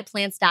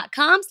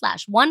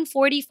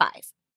partyinmyplants.com/145.